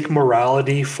forsake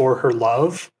morality for her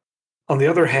love. On the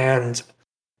other hand,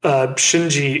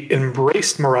 Shinji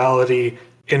embraced morality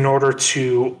in order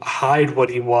to hide what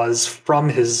he was from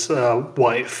his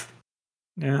wife.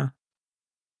 Yeah.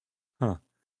 Huh.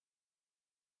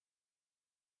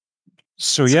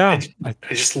 So yeah, I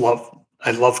just love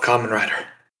Kamen Rider.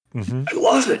 Mm-hmm. I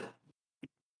love it.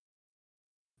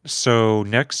 So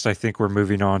next, I think we're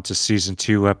moving on to season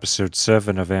 2, episode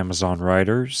 7 of Amazon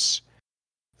Riders,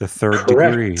 The Third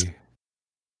Correct. Degree.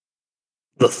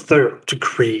 The Third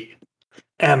Degree.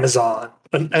 Amazon,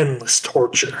 an endless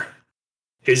torture,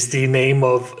 is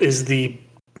the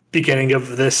beginning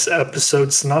of this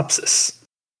episode synopsis.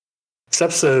 This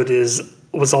episode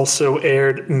was also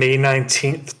aired May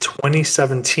 19th,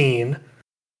 2017,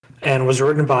 and was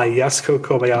written by Yasuko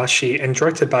Kobayashi and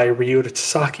directed by Ryuta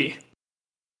Tasaki.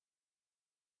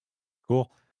 Cool.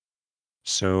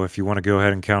 So if you want to go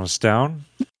ahead and count us down.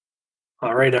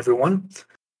 All right, everyone.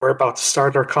 We're about to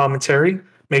start our commentary.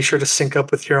 Make sure to sync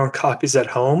up with your own copies at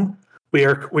home. We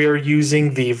are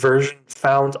using the version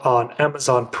found on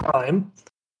Amazon Prime,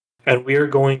 and we are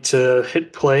going to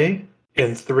hit play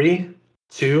in 3,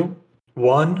 2,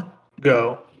 1,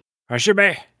 go.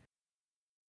 Hashime.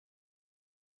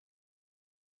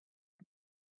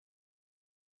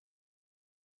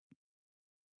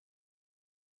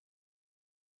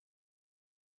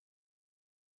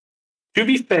 To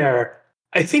be fair,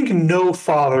 I think no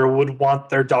father would want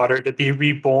their daughter to be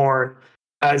reborn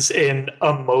as an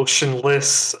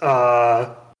emotionless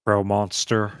Bro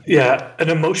monster. yeah, an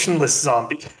emotionless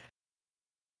zombie.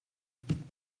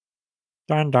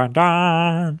 Dun dun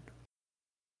dun.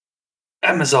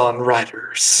 Amazon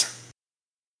Riders.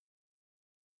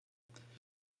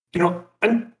 You know,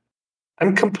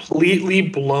 I'm completely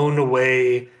blown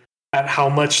away at how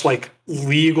much like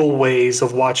legal ways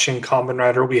of watching Kamen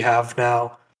Rider we have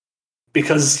now.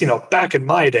 Because, you know, back in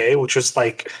my day, which was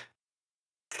like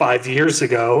 5 years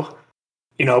ago,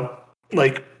 you know,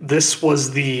 like this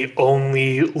was the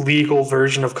only legal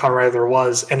version of Kamen Rider there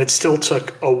was, and it still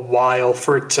took a while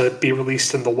for it to be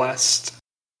released in the West.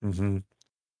 Mm-hmm.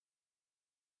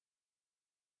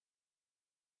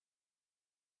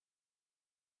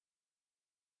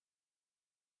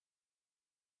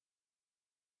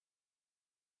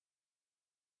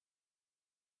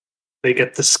 They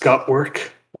get the scut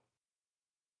work.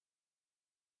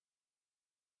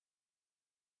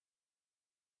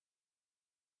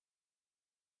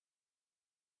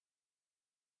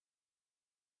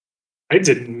 I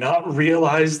did not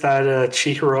realize that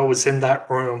Chihiro was in that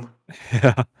room.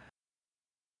 Yeah.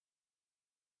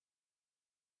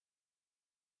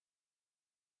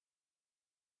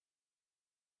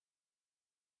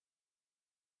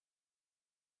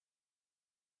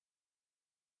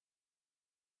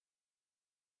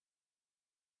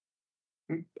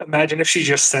 Imagine if she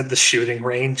just said the shooting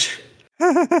range.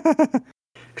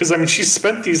 Because, I mean, she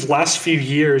spent these last few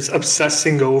years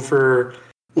obsessing over,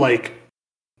 like,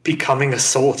 becoming a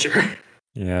soldier.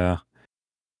 Yeah.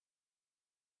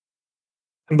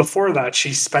 And before that,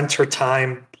 she spent her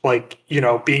time, like,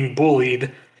 being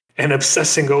bullied and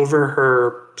obsessing over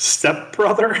her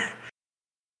stepbrother.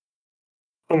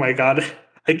 Oh my god.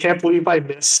 I can't believe I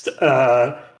missed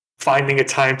finding a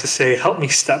time to say, "Help me,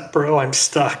 stepbro, I'm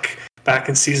stuck," back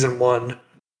in season 1.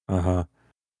 Uh-huh.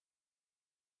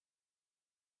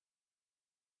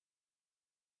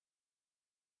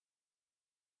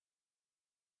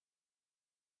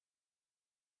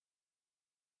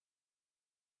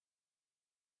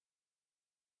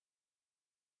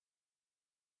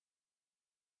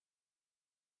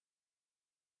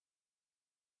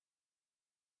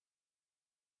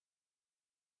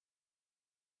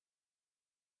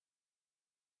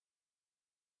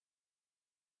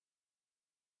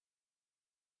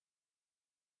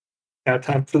 Now,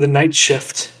 time for the night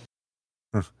shift.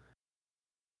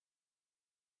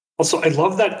 Also, I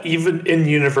love that even in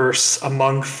universe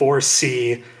among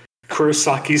 4C,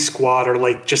 Kurosaki's squad are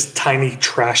like just tiny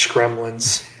trash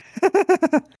gremlins.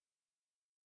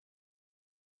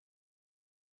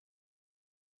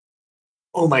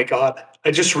 Oh my god, I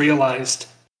just realized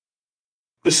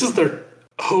this is their.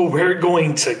 Oh, we're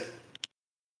going to.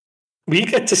 We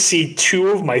get to see two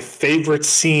of my favorite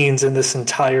scenes in this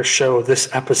entire show, this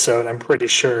episode, I'm pretty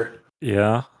sure.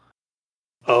 Yeah.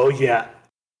 Oh, yeah.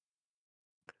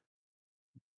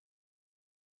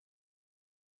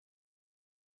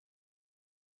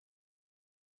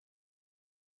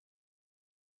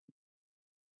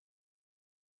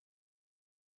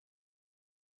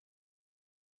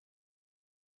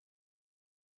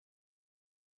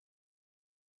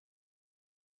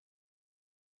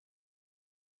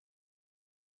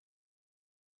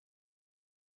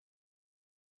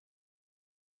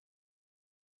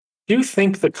 Do you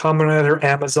think the Kamen Rider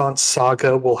Amazon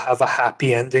saga will have a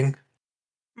happy ending?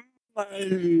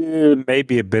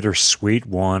 Maybe a bittersweet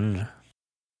one.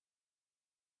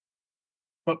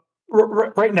 But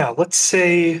right now, let's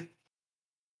say,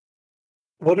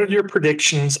 what are your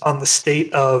predictions on the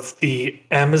state of the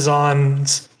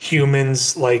Amazons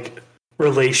humans like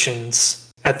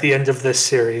relations at the end of this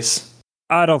series?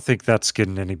 I don't think that's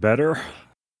getting any better.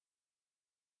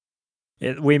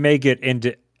 We may get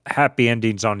into happy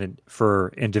endings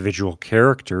for individual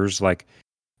characters, like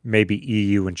maybe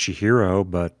EU and Chihiro,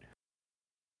 but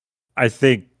I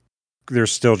think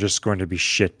there's still just going to be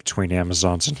shit between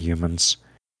Amazons and humans.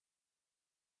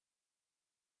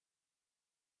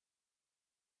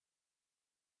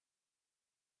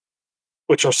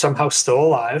 Which are somehow still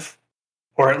alive,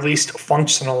 or at least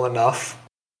functional enough.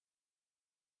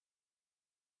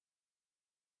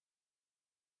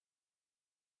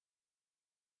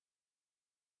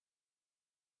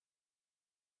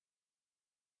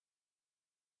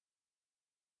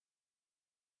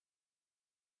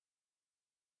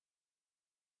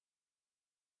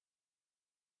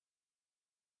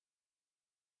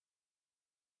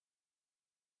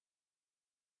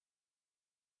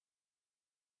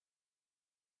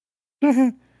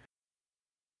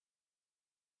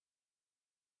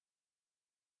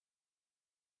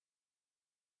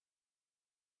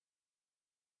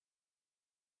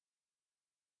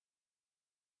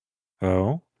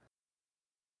 Oh?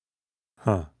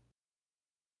 Huh.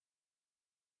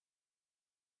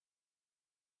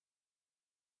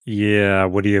 Yeah,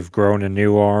 would he have grown a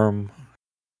new arm?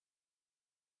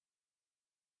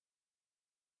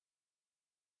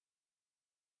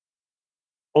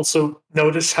 Also,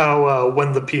 notice how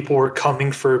when the people were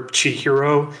coming for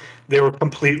Chihiro, they were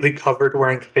completely covered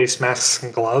wearing face masks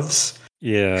and gloves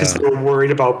because Yeah. they were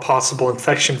worried about possible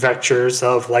infection vectors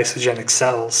of lysogenic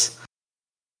cells.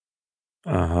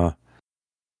 Uh-huh.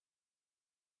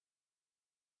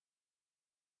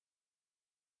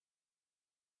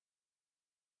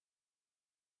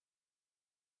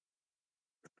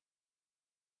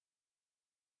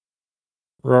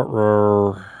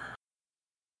 Ruh-roh.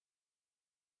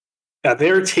 Yeah,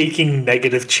 they're taking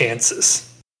negative chances.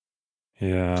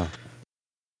 Yeah.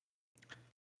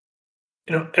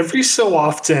 Every so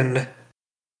often,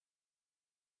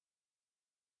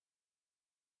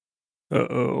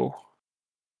 Uh-oh.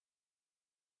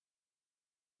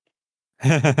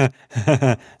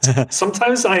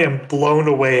 sometimes I am blown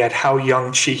away at how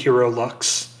young Chihiro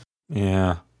looks.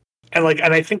 Yeah. And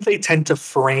I think they tend to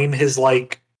frame his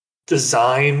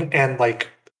design and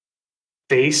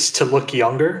face to look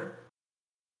younger.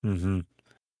 Mm-hmm.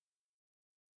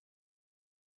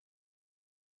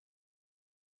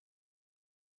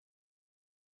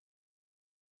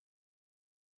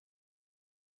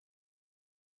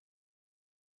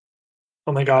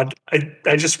 Oh my god,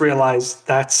 I just realized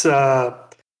that's the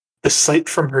sight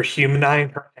from her human eye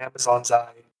and her Amazon's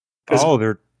eye. Because Oh,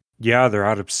 they're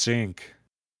out of sync.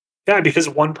 yeah, because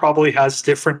one probably has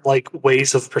different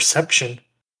ways of perception.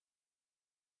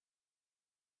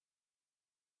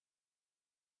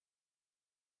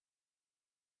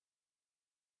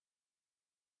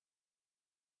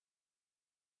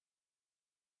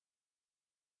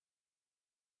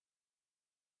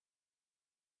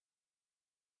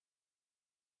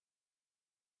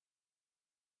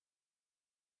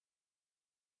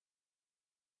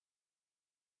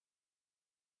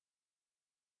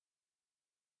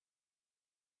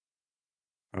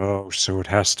 Oh, so it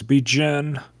has to be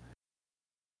Jen.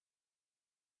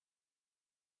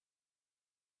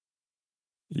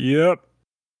 Yep.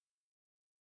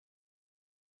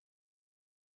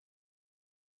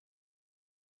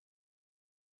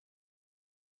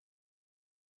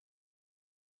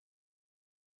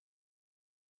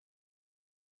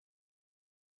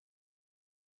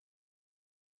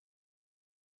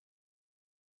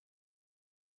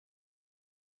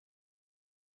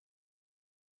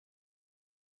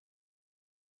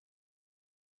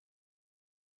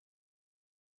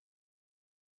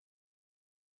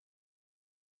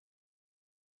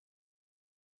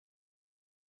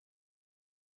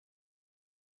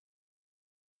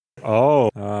 Oh.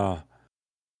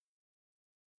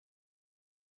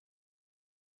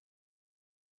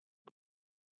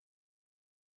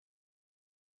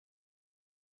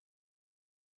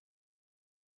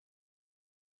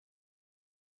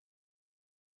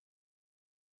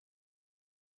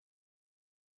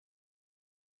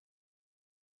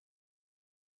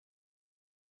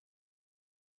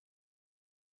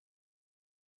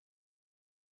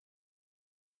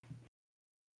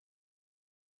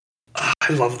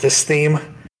 I love this theme.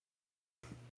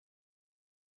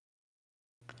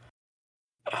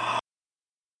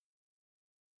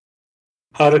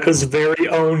 Haruka's very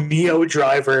own Neo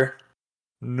driver.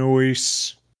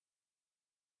 Noise.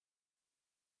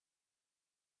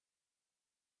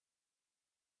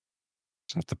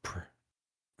 Is that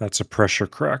that's a pressure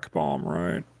crack bomb,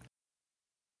 right?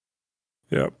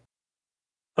 Yep.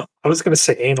 Oh, I was going to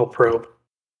say anal probe.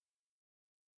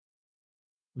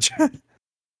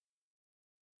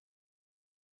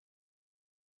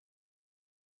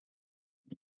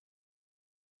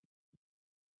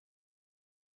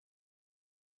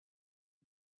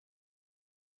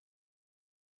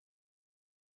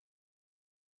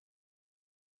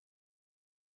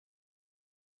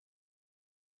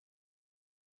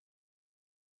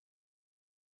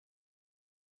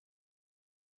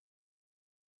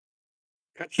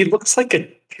 He looks like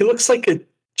a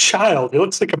child. He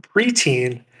looks like a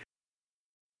preteen.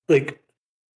 Like,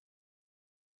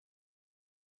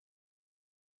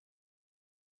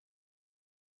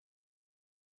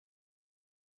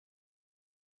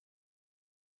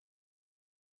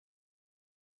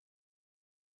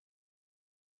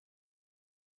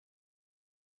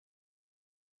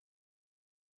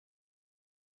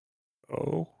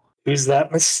 Oh. who's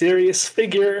that mysterious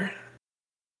figure?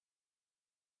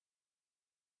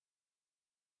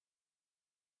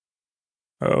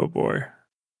 Oh boy.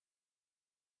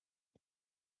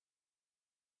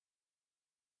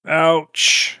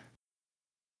 Ouch.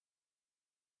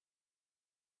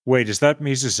 Wait, is that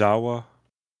Mizuzawa?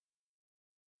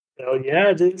 Oh yeah,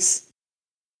 it is.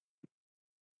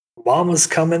 Mama's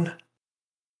coming.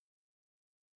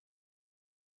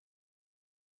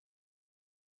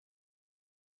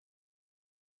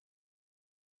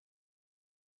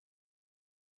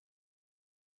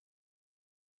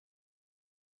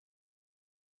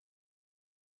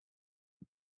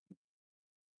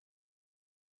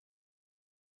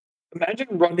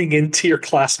 Imagine running into your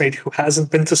classmate who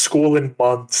hasn't been to school in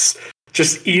months,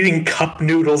 just eating cup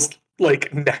noodles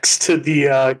next to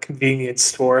the convenience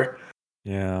store.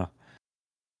 Yeah.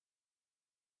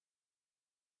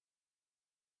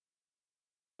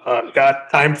 Got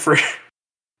time for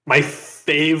my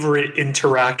favorite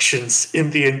interactions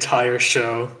in the entire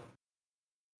show.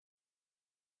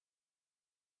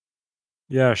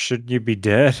 Yeah, shouldn't you be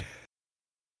dead?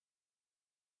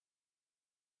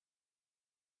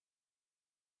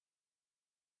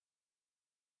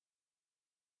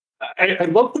 I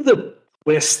love the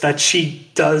twist that she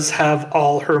does have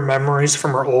all her memories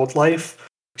from her old life.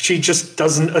 She just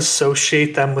doesn't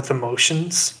associate them with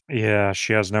emotions. Yeah,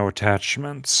 she has no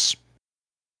attachments.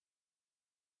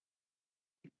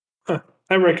 Huh.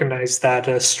 I recognize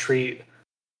that street.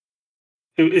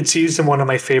 It's used in one of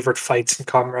my favorite fights in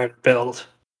Comrade Build.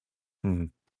 Hmm.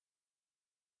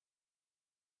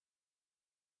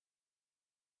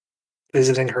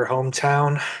 Visiting her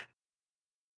hometown.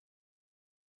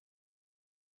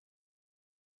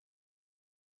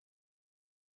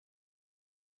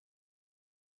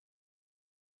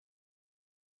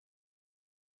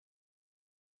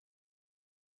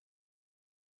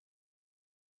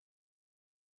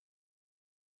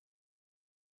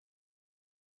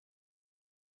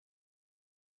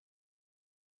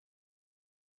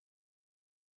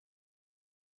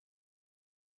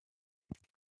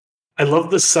 I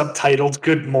love the subtitled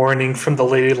 "Good morning" from the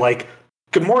lady. Like,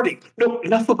 "Good morning." No,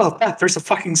 enough about that. There's a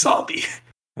fucking zombie.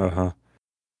 Uh-huh.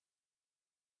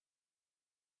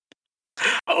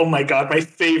 Oh my god, my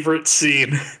favorite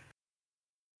scene.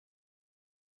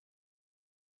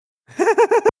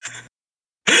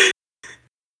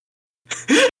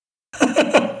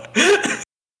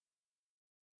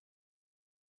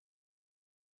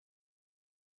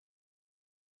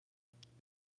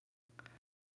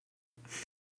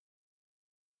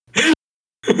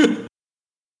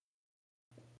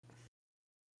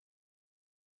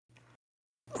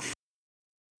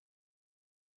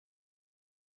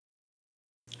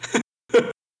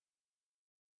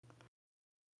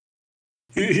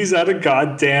 He's at a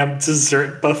goddamn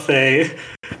dessert buffet,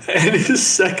 and his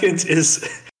second is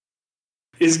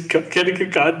getting a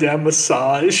goddamn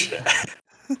massage,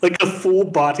 like a full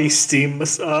body steam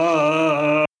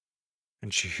massage.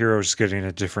 And Chihiro's getting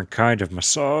a different kind of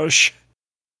massage.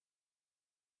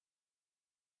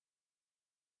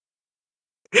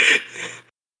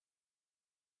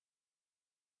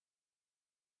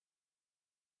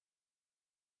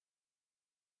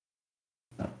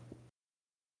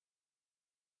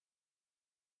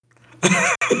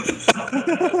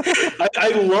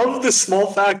 I love the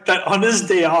small fact that on his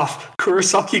day off,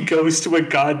 Kurosaki goes to a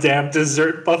goddamn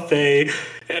dessert buffet,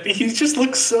 and he just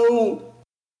looks so.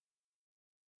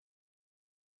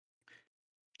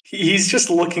 He's just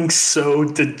looking so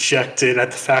dejected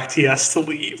at the fact he has to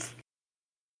leave.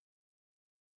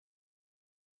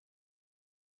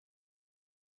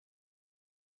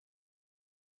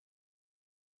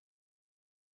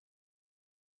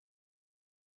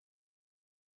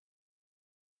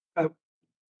 Uh,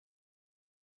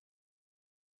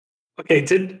 okay,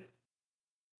 did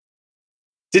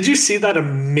you see that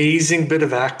amazing bit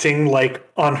of acting like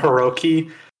on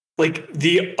Hiroki? Like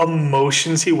the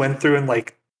emotions he went through in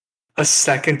like a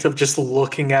second of just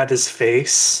looking at his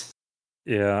face.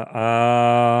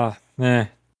 Yeah, meh.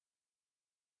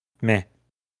 Meh.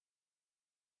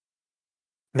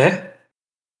 Meh.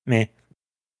 Meh.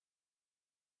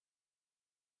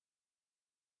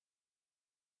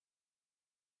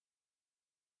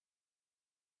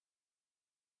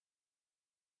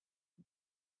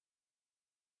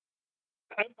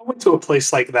 I went to a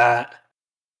place like that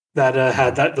had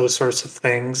Mhm. those sorts of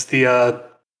things. The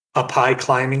up high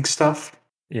climbing stuff.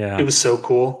 It Yeah. was so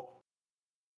cool.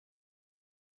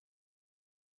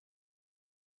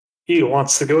 He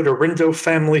wants to go to Rindo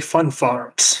Family Fun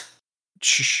Farms.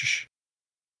 Shh.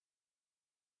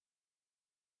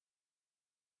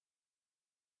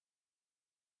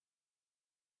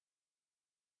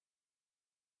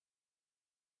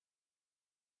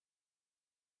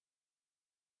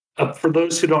 For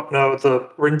those who don't know, the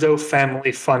Rindo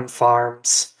Family Fun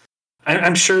Farms.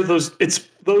 I'm sure those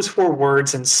four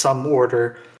words in some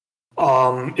order.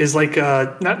 Is like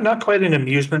a not quite an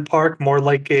amusement park, more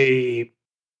like a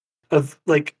of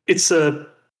like it's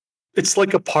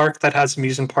like a park that has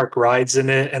amusement park rides in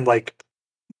it, and like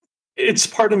it's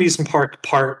part amusement park,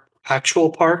 part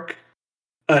actual park.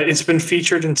 It's been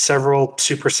featured in several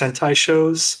Super Sentai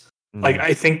shows. Like Mm.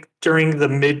 I think during the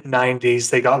mid '90s,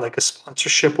 they got like a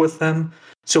sponsorship with them.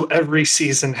 So every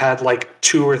season had like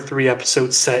 2 or 3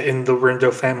 episodes set in the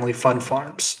Rindo Family Fun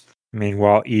Farms.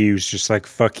 Meanwhile, EU's just like,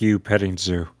 fuck you, petting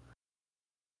zoo.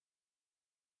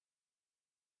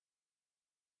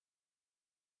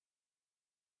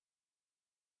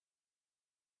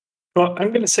 Well, I'm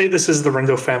going to say this is the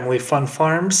Rindo Family Fun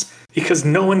Farms because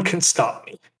no one can stop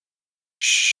me.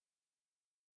 Shh.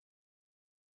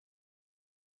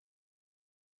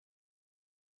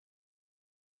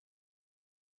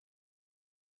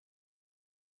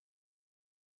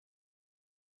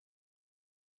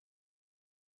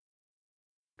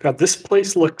 God, this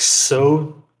place looks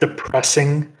so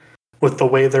depressing with the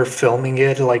way they're filming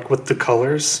it, like with the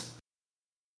colors.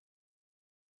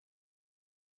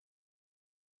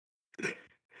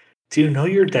 Do you know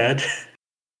you're dead?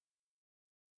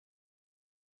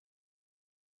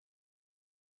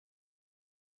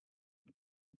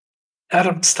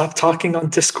 Adam, stop talking on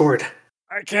Discord.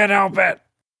 I can't help it.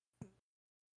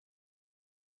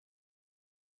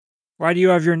 Why do you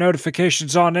have your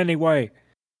notifications on anyway?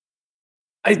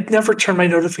 I never turn my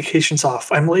notifications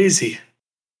off. I'm lazy.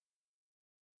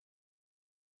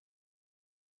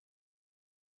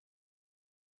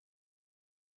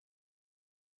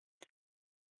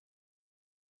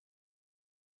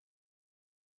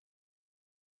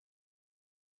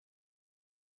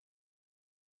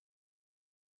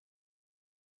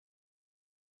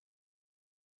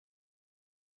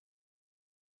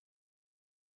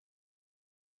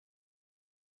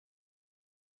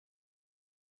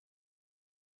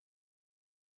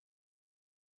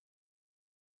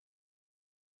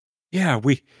 Yeah,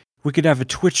 we could have a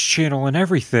Twitch channel and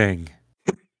everything.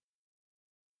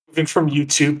 Moving from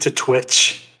YouTube to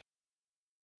Twitch.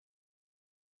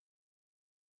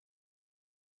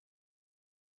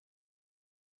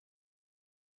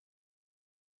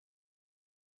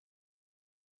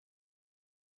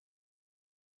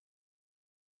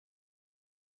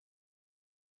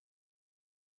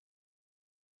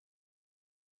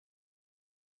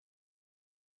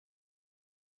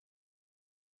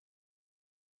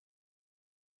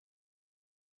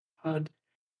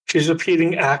 She's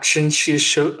repeating actions she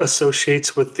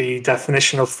associates with the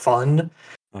definition of fun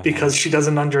because she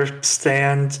doesn't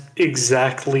understand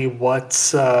exactly what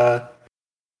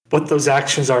those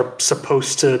actions are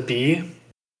supposed to be.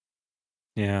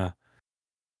 Yeah.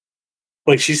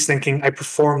 Like she's thinking, I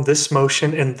perform this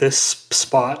motion in this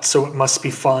spot, so it must be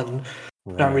fun.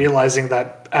 Right. Not realizing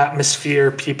that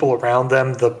atmosphere, people around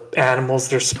them, the animals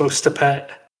they're supposed to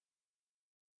pet.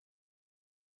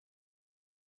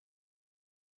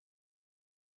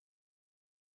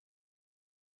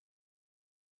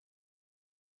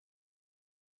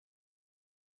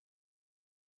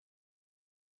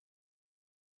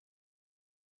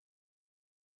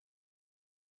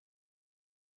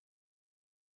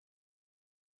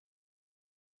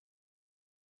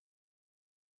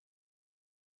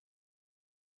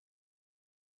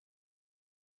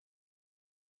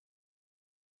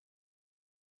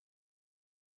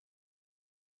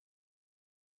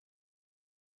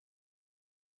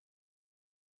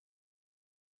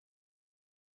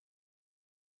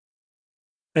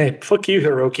 Hey, fuck you,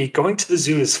 Hiroki. Going to the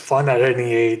zoo is fun at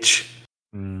any age.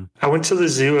 I went to the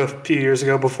zoo a few years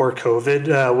ago before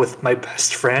COVID with my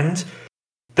best friend.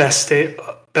 Best day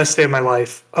of my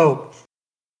life. Oh,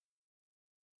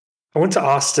 I went to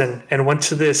Austin and went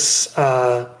to this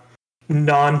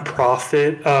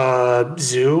non-profit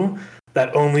zoo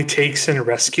that only takes in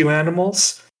rescue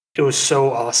animals. It was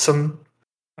so awesome.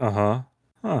 Huh.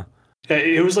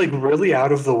 It was like really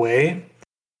out of the way.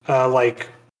 Like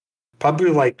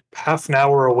probably like half an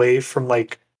hour away from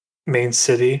like main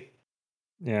city.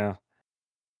 Yeah.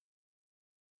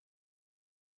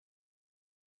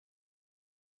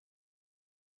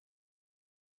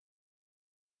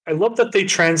 I love that they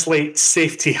translate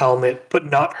safety helmet, but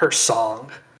not her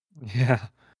song. Yeah.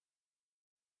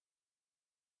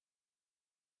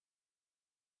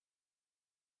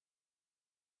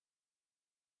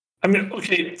 I mean,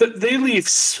 okay, they leave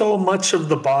so much of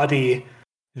the body.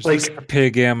 Is Like, this the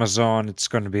pig Amazon? It's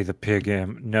going to be the pig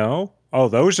No? Oh,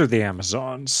 those are the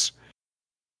Amazons.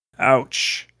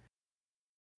 Ouch.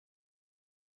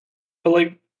 but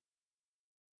like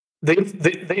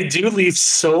they do leave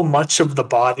so much of the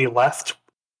body left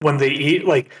when they eat.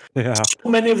 Like, Yeah. so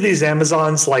many of these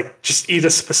Amazons like just eat a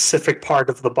specific part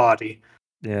of the body.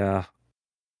 Yeah.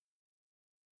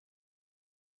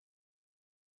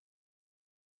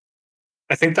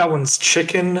 I think that one's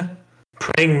chicken,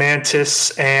 praying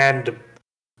mantis, and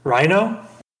rhino.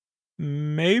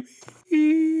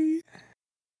 Maybe.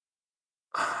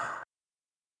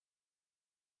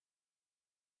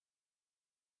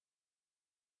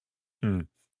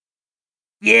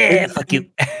 Yeah, fuck you.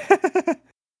 I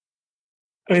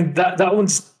mean that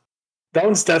one's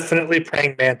definitely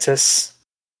praying mantis.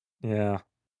 Yeah.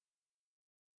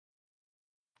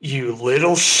 You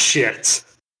little shit.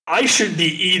 I should be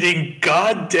eating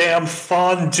goddamn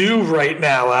fondue right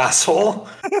now, asshole.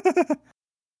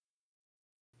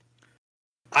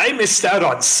 I missed out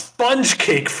on sponge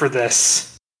cake for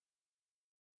this.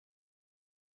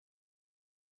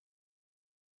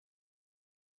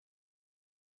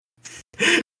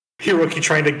 Hiroki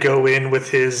trying to go in with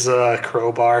his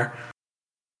crowbar.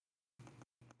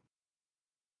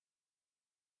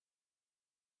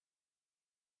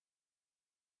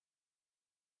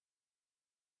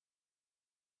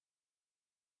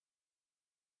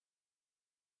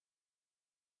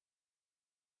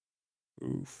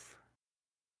 Oof.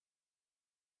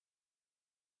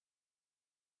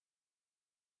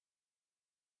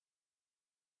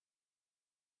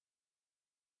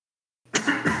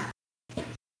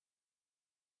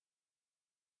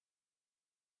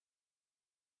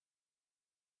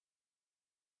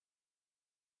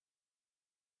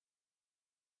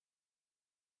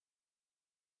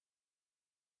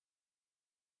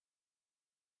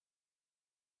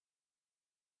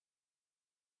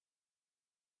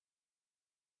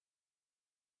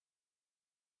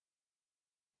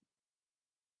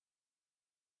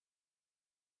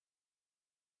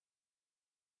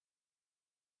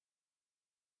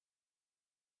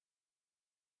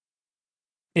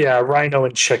 Yeah, rhino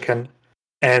and chicken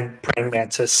and praying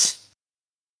mantis.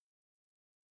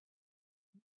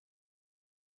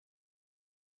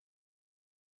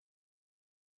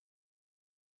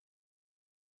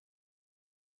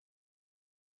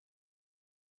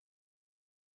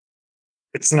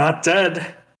 It's not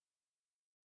dead.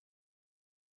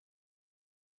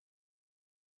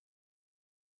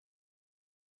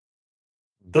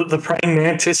 The praying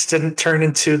mantis didn't turn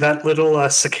into that little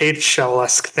cicada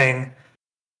shell-esque thing.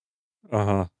 Uh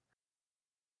huh.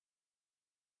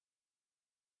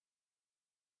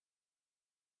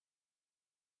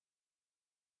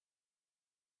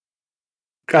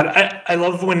 God, I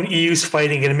love when EU's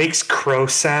fighting and it makes crow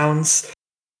sounds.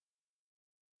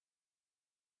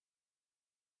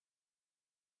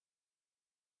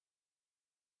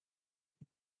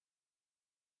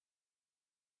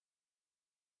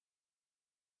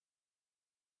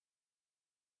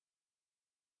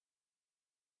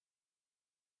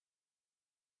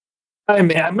 I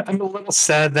mean, I'm a little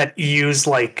sad that EU's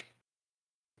like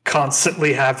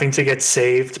constantly having to get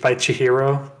saved by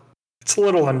Chihiro. It's a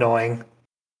little annoying.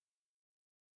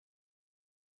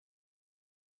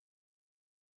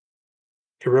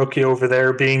 Hiroki over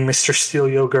there being Mr. Steal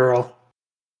Your Girl.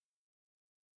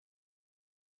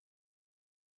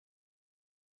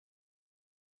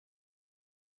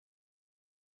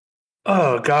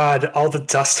 Oh god, all the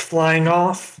dust flying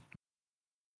off.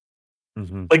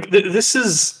 Mm-hmm. Like this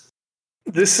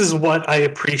is what I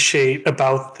appreciate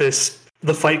about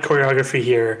the fight choreography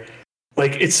here.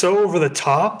 Like it's so over the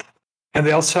top, and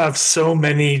they also have so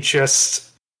many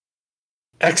just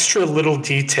extra little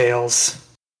details.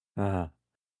 Uh huh.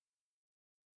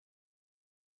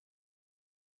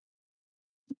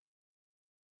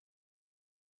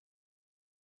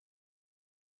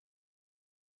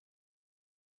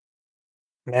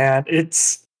 Man,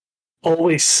 it's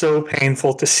always so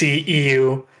painful to see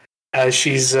EU as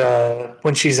she's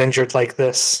when she's injured like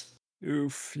this.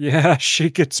 Oof. Yeah, she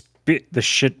gets the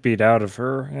shit beat out of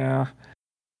her. Yeah.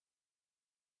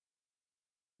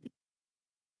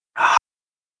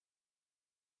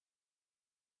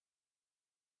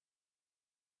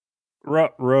 It's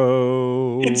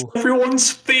Ruh-roh.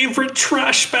 everyone's favorite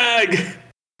trash bag.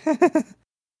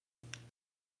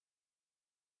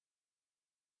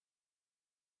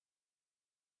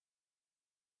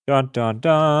 Dun dun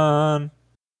dun.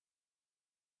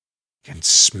 Can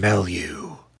smell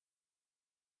you.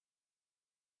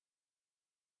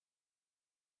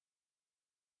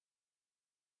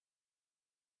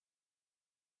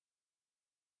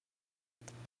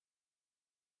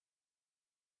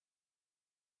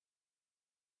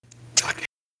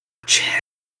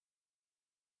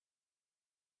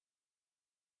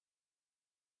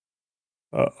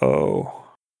 Uh-oh.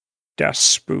 That's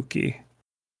spooky.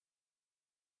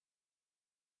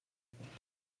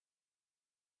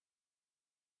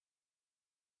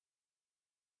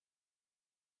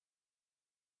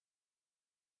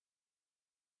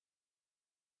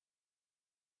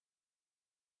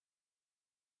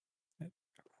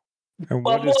 And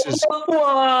Blah, what is blah, his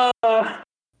blah, blah.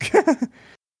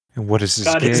 and what is his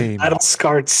God, his game? battle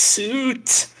scarred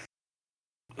suit.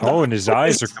 Oh, and his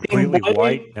eyes are Being completely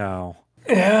white now.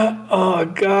 Yeah. Oh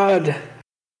God.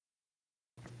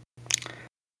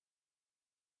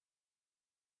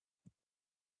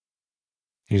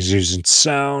 He's using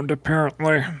sound,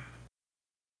 apparently.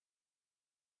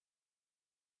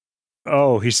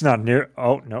 Oh, he's not near.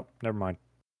 Oh, no, never mind.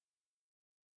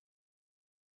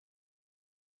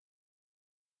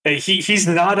 He's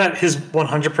not at his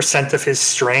 100% of his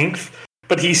strength,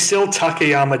 but he's still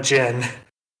Takayama Jin.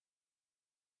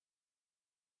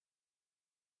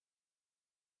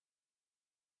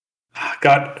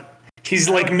 God, he's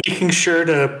like making sure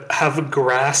to have a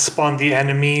grasp on the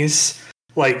enemies,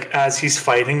 like as he's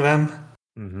fighting them.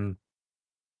 Mm-hmm.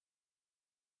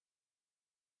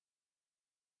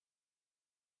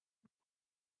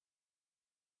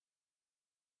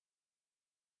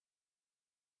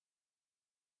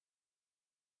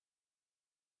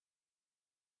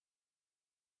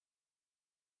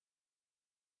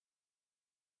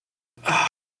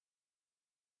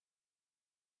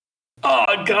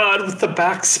 Oh god, with the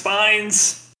back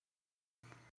spines.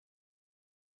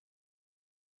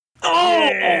 Oh,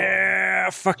 Yeah,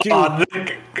 fuck you.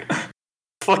 the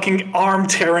fucking arm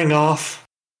tearing off.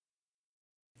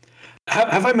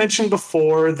 Have I mentioned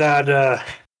before that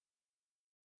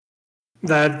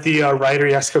that the writer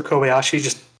Yasuko Kobayashi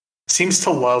just seems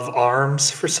to love arms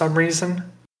for some reason?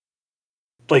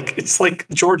 Like it's like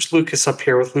George Lucas up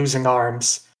here with losing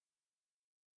arms.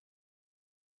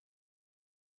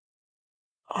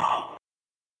 Oh,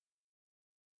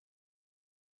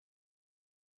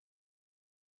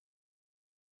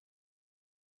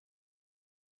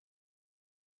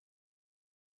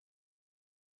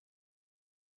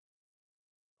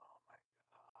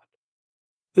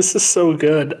 this is so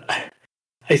good.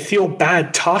 I feel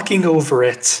bad talking over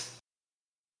it.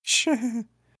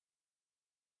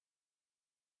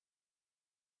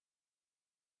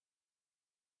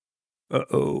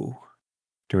 Uh-oh.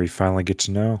 Do we finally get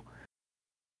to know?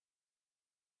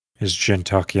 Is Jin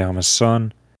Takayama's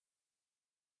son?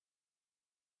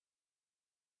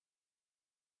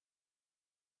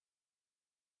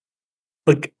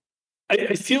 Like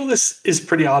I feel this is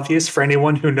pretty obvious for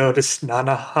anyone who noticed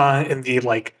Nanaha in the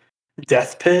like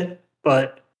death pit,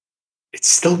 but it's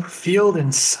still revealed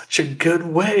in such a good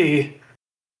way.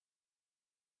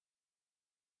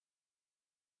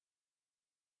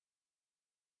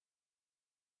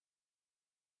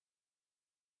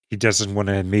 He doesn't want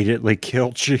to immediately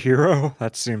kill Chihiro?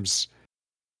 That seems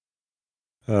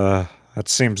a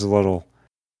little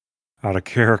out of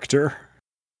character.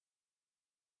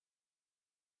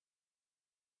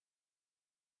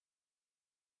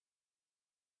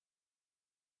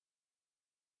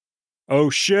 Oh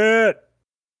shit!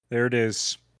 There it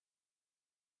is.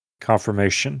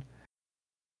 Confirmation.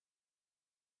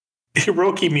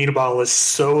 Hiroki, meanwhile, is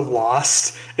so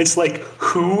lost. It's like,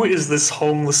 who is this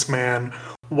homeless man?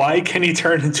 Why can he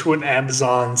turn into an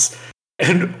Amazon's?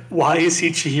 And why is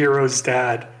he Chihiro's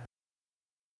dad?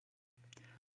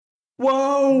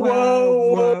 Whoa,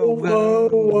 whoa, whoa, whoa,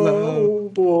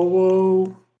 whoa, whoa,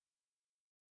 whoa.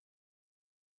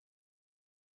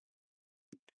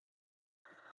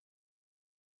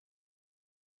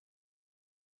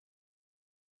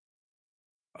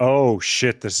 Oh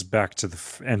shit, this is back to the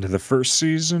end of the first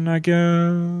season, I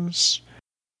guess.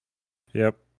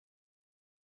 Yep.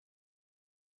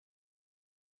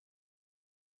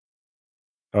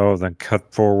 Oh, then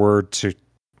cut forward to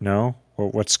no.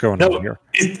 What's going on No, here?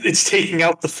 it's taking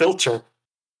out the filter.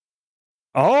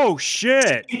 Oh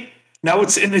shit! Now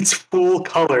it's in its full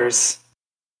colors.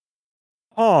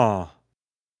 Oh,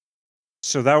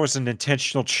 so that was an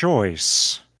intentional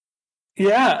choice.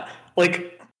 Yeah,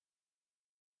 like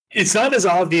it's not as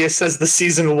obvious as the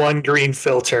season 1 green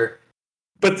filter,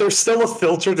 but there's still a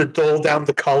filter to dull down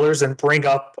the colors and bring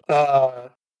up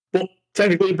well,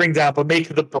 technically bring down, but make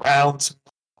the browns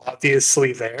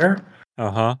obviously there.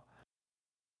 Uh-huh.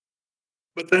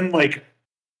 But then like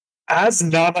as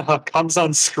Nanaha comes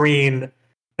on screen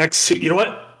next to, you know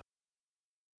what?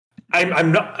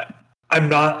 I'm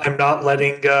not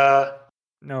letting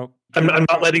No. I'm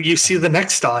not letting you see the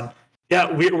next on. Yeah,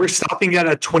 we're stopping at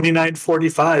a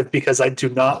 29:45 because I do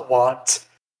not want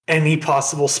any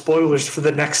possible spoilers for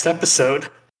the next episode.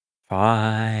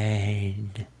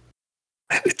 Fine.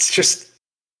 It's just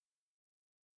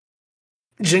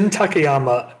Jin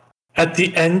Takayama at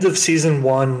the end of season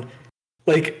 1,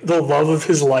 like the love of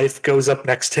his life goes up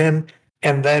next to him,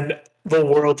 and then the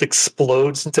world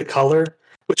explodes into color,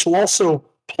 which will also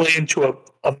play into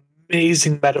a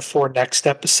amazing metaphor next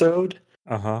episode.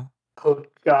 Uh-huh. Oh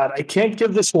god, I can't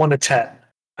give this one a 10.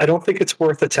 I don't think it's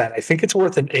worth a 10. I think it's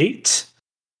worth an 8.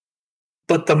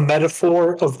 But the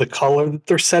metaphor of the color that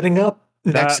they're setting up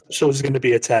next episode is going to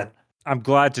be a 10. I'm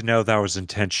glad to know that was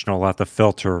intentional, that the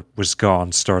filter was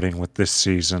gone starting with this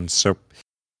season. So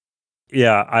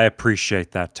yeah, I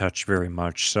appreciate that touch very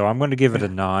much. So I'm going to give it a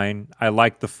 9. I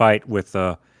like the fight with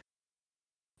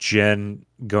Jen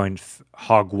going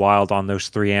hog wild on those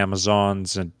 3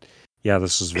 Amazons, and yeah,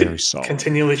 this was very solid.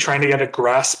 Continually trying to get a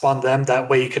grasp on them, that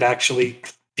way you could actually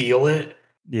feel it.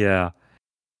 Yeah.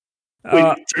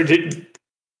 Wait,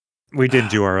 we didn't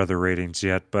do our other ratings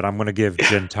yet, but I'm going to give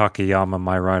Jin Takayama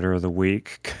my Rider of the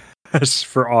Week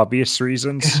for obvious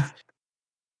reasons.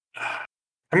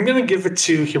 I'm going to give it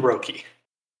to Hiroki.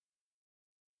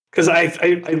 Because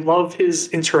I love his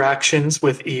interactions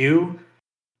with Iu,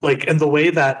 like, and the way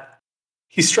that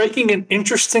he's striking an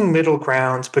interesting middle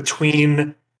ground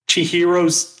between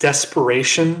Chihiro's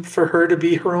desperation for her to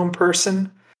be her own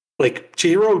person. Like,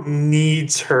 Chihiro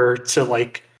needs her to,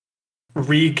 like,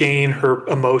 regain her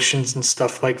emotions and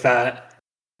stuff like that.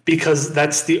 because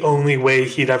that's the only way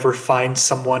he'd ever find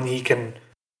someone he can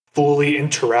fully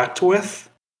interact with.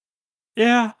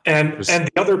 Yeah. And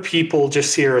the other people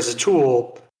just see her as a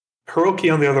tool.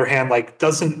 Hiroki, on the other hand, like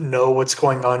doesn't know what's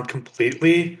going on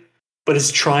completely, but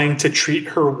is trying to treat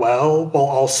her well while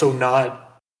also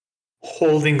not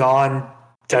holding on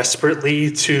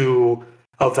desperately to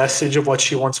a vestige of what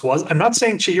she once was. I'm not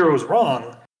saying Chihiro was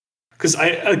wrong, because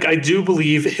I do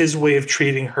believe his way of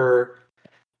treating her,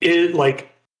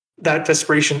 like that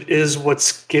desperation is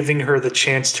what's giving her the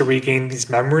chance to regain these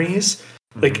memories.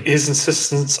 Mm-hmm. Like his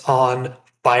insistence on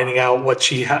finding out what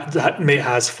she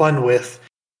has fun with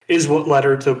is what led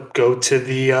her to go to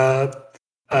the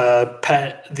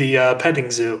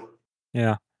petting zoo.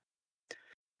 Yeah.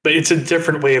 But it's a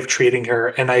different way of treating her,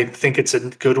 and I think it's a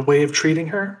good way of treating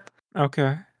her.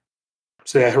 Okay.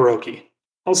 So yeah, Hiroki.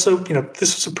 Also,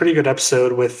 this was a pretty good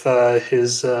episode with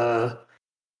his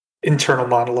internal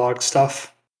monologue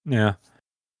stuff. Yeah.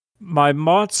 My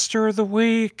monster of the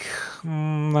week?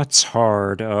 That's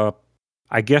hard.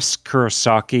 I guess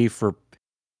Kurosaki for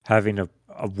having a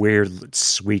weird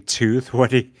sweet tooth.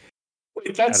 What he...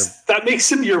 Wait, that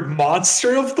makes him your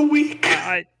monster of the week?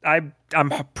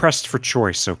 I'm pressed for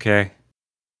choice, okay?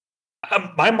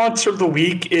 My monster of the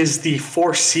week is the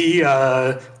 4C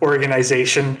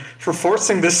organization for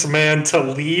forcing this man to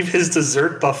leave his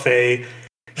dessert buffet.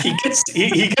 He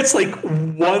gets like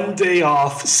 1 day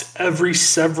off every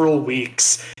several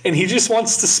weeks, and he just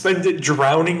wants to spend it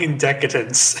drowning in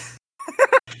decadence.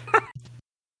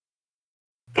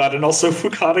 God, and also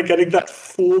Fukada getting that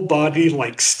full body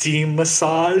like steam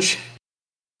massage.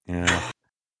 Yeah.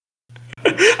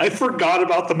 I forgot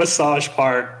about the massage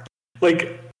part.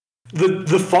 Like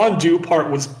the fondue part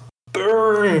was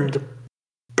burned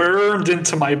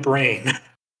into my brain.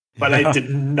 But I did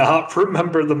not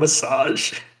remember the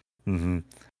massage. Mm-hmm.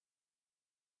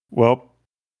 Well,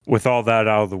 with all that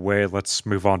out of the way, let's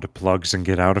move on to plugs and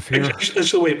get out of here.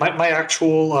 Actually, wait, my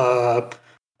actual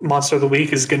monster of the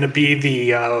week is going to be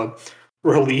the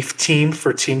relief team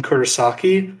for Team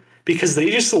Kurosaki, because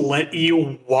they just let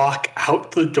you walk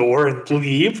out the door and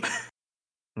leave.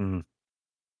 Mm.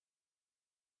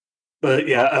 But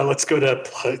yeah, let's go to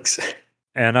plugs.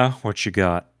 Anna, what you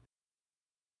got?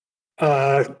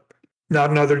 Not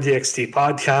Another DxD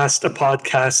podcast, a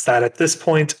podcast that at this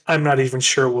point I'm not even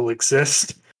sure will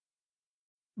exist.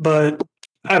 But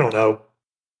I don't know.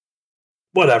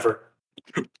 Whatever.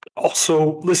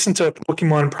 Also, listen to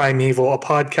Pokemon Primeval, a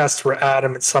podcast where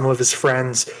Adam and some of his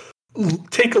friends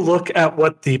take a look at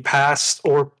what the past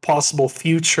or possible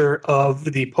future of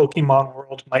the Pokemon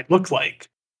world might look like.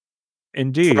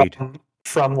 Indeed.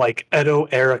 From like Edo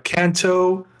era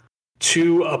Kanto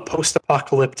to a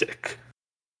post-apocalyptic.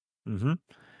 Mm-hmm.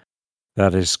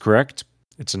 That is correct.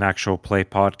 It's an actual play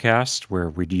podcast where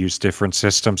we'd use different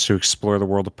systems to explore the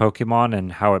world of Pokemon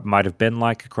and how it might have been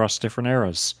like across different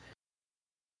eras.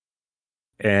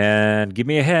 And give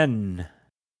me a hen.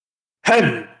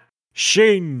 Hen!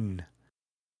 Shing!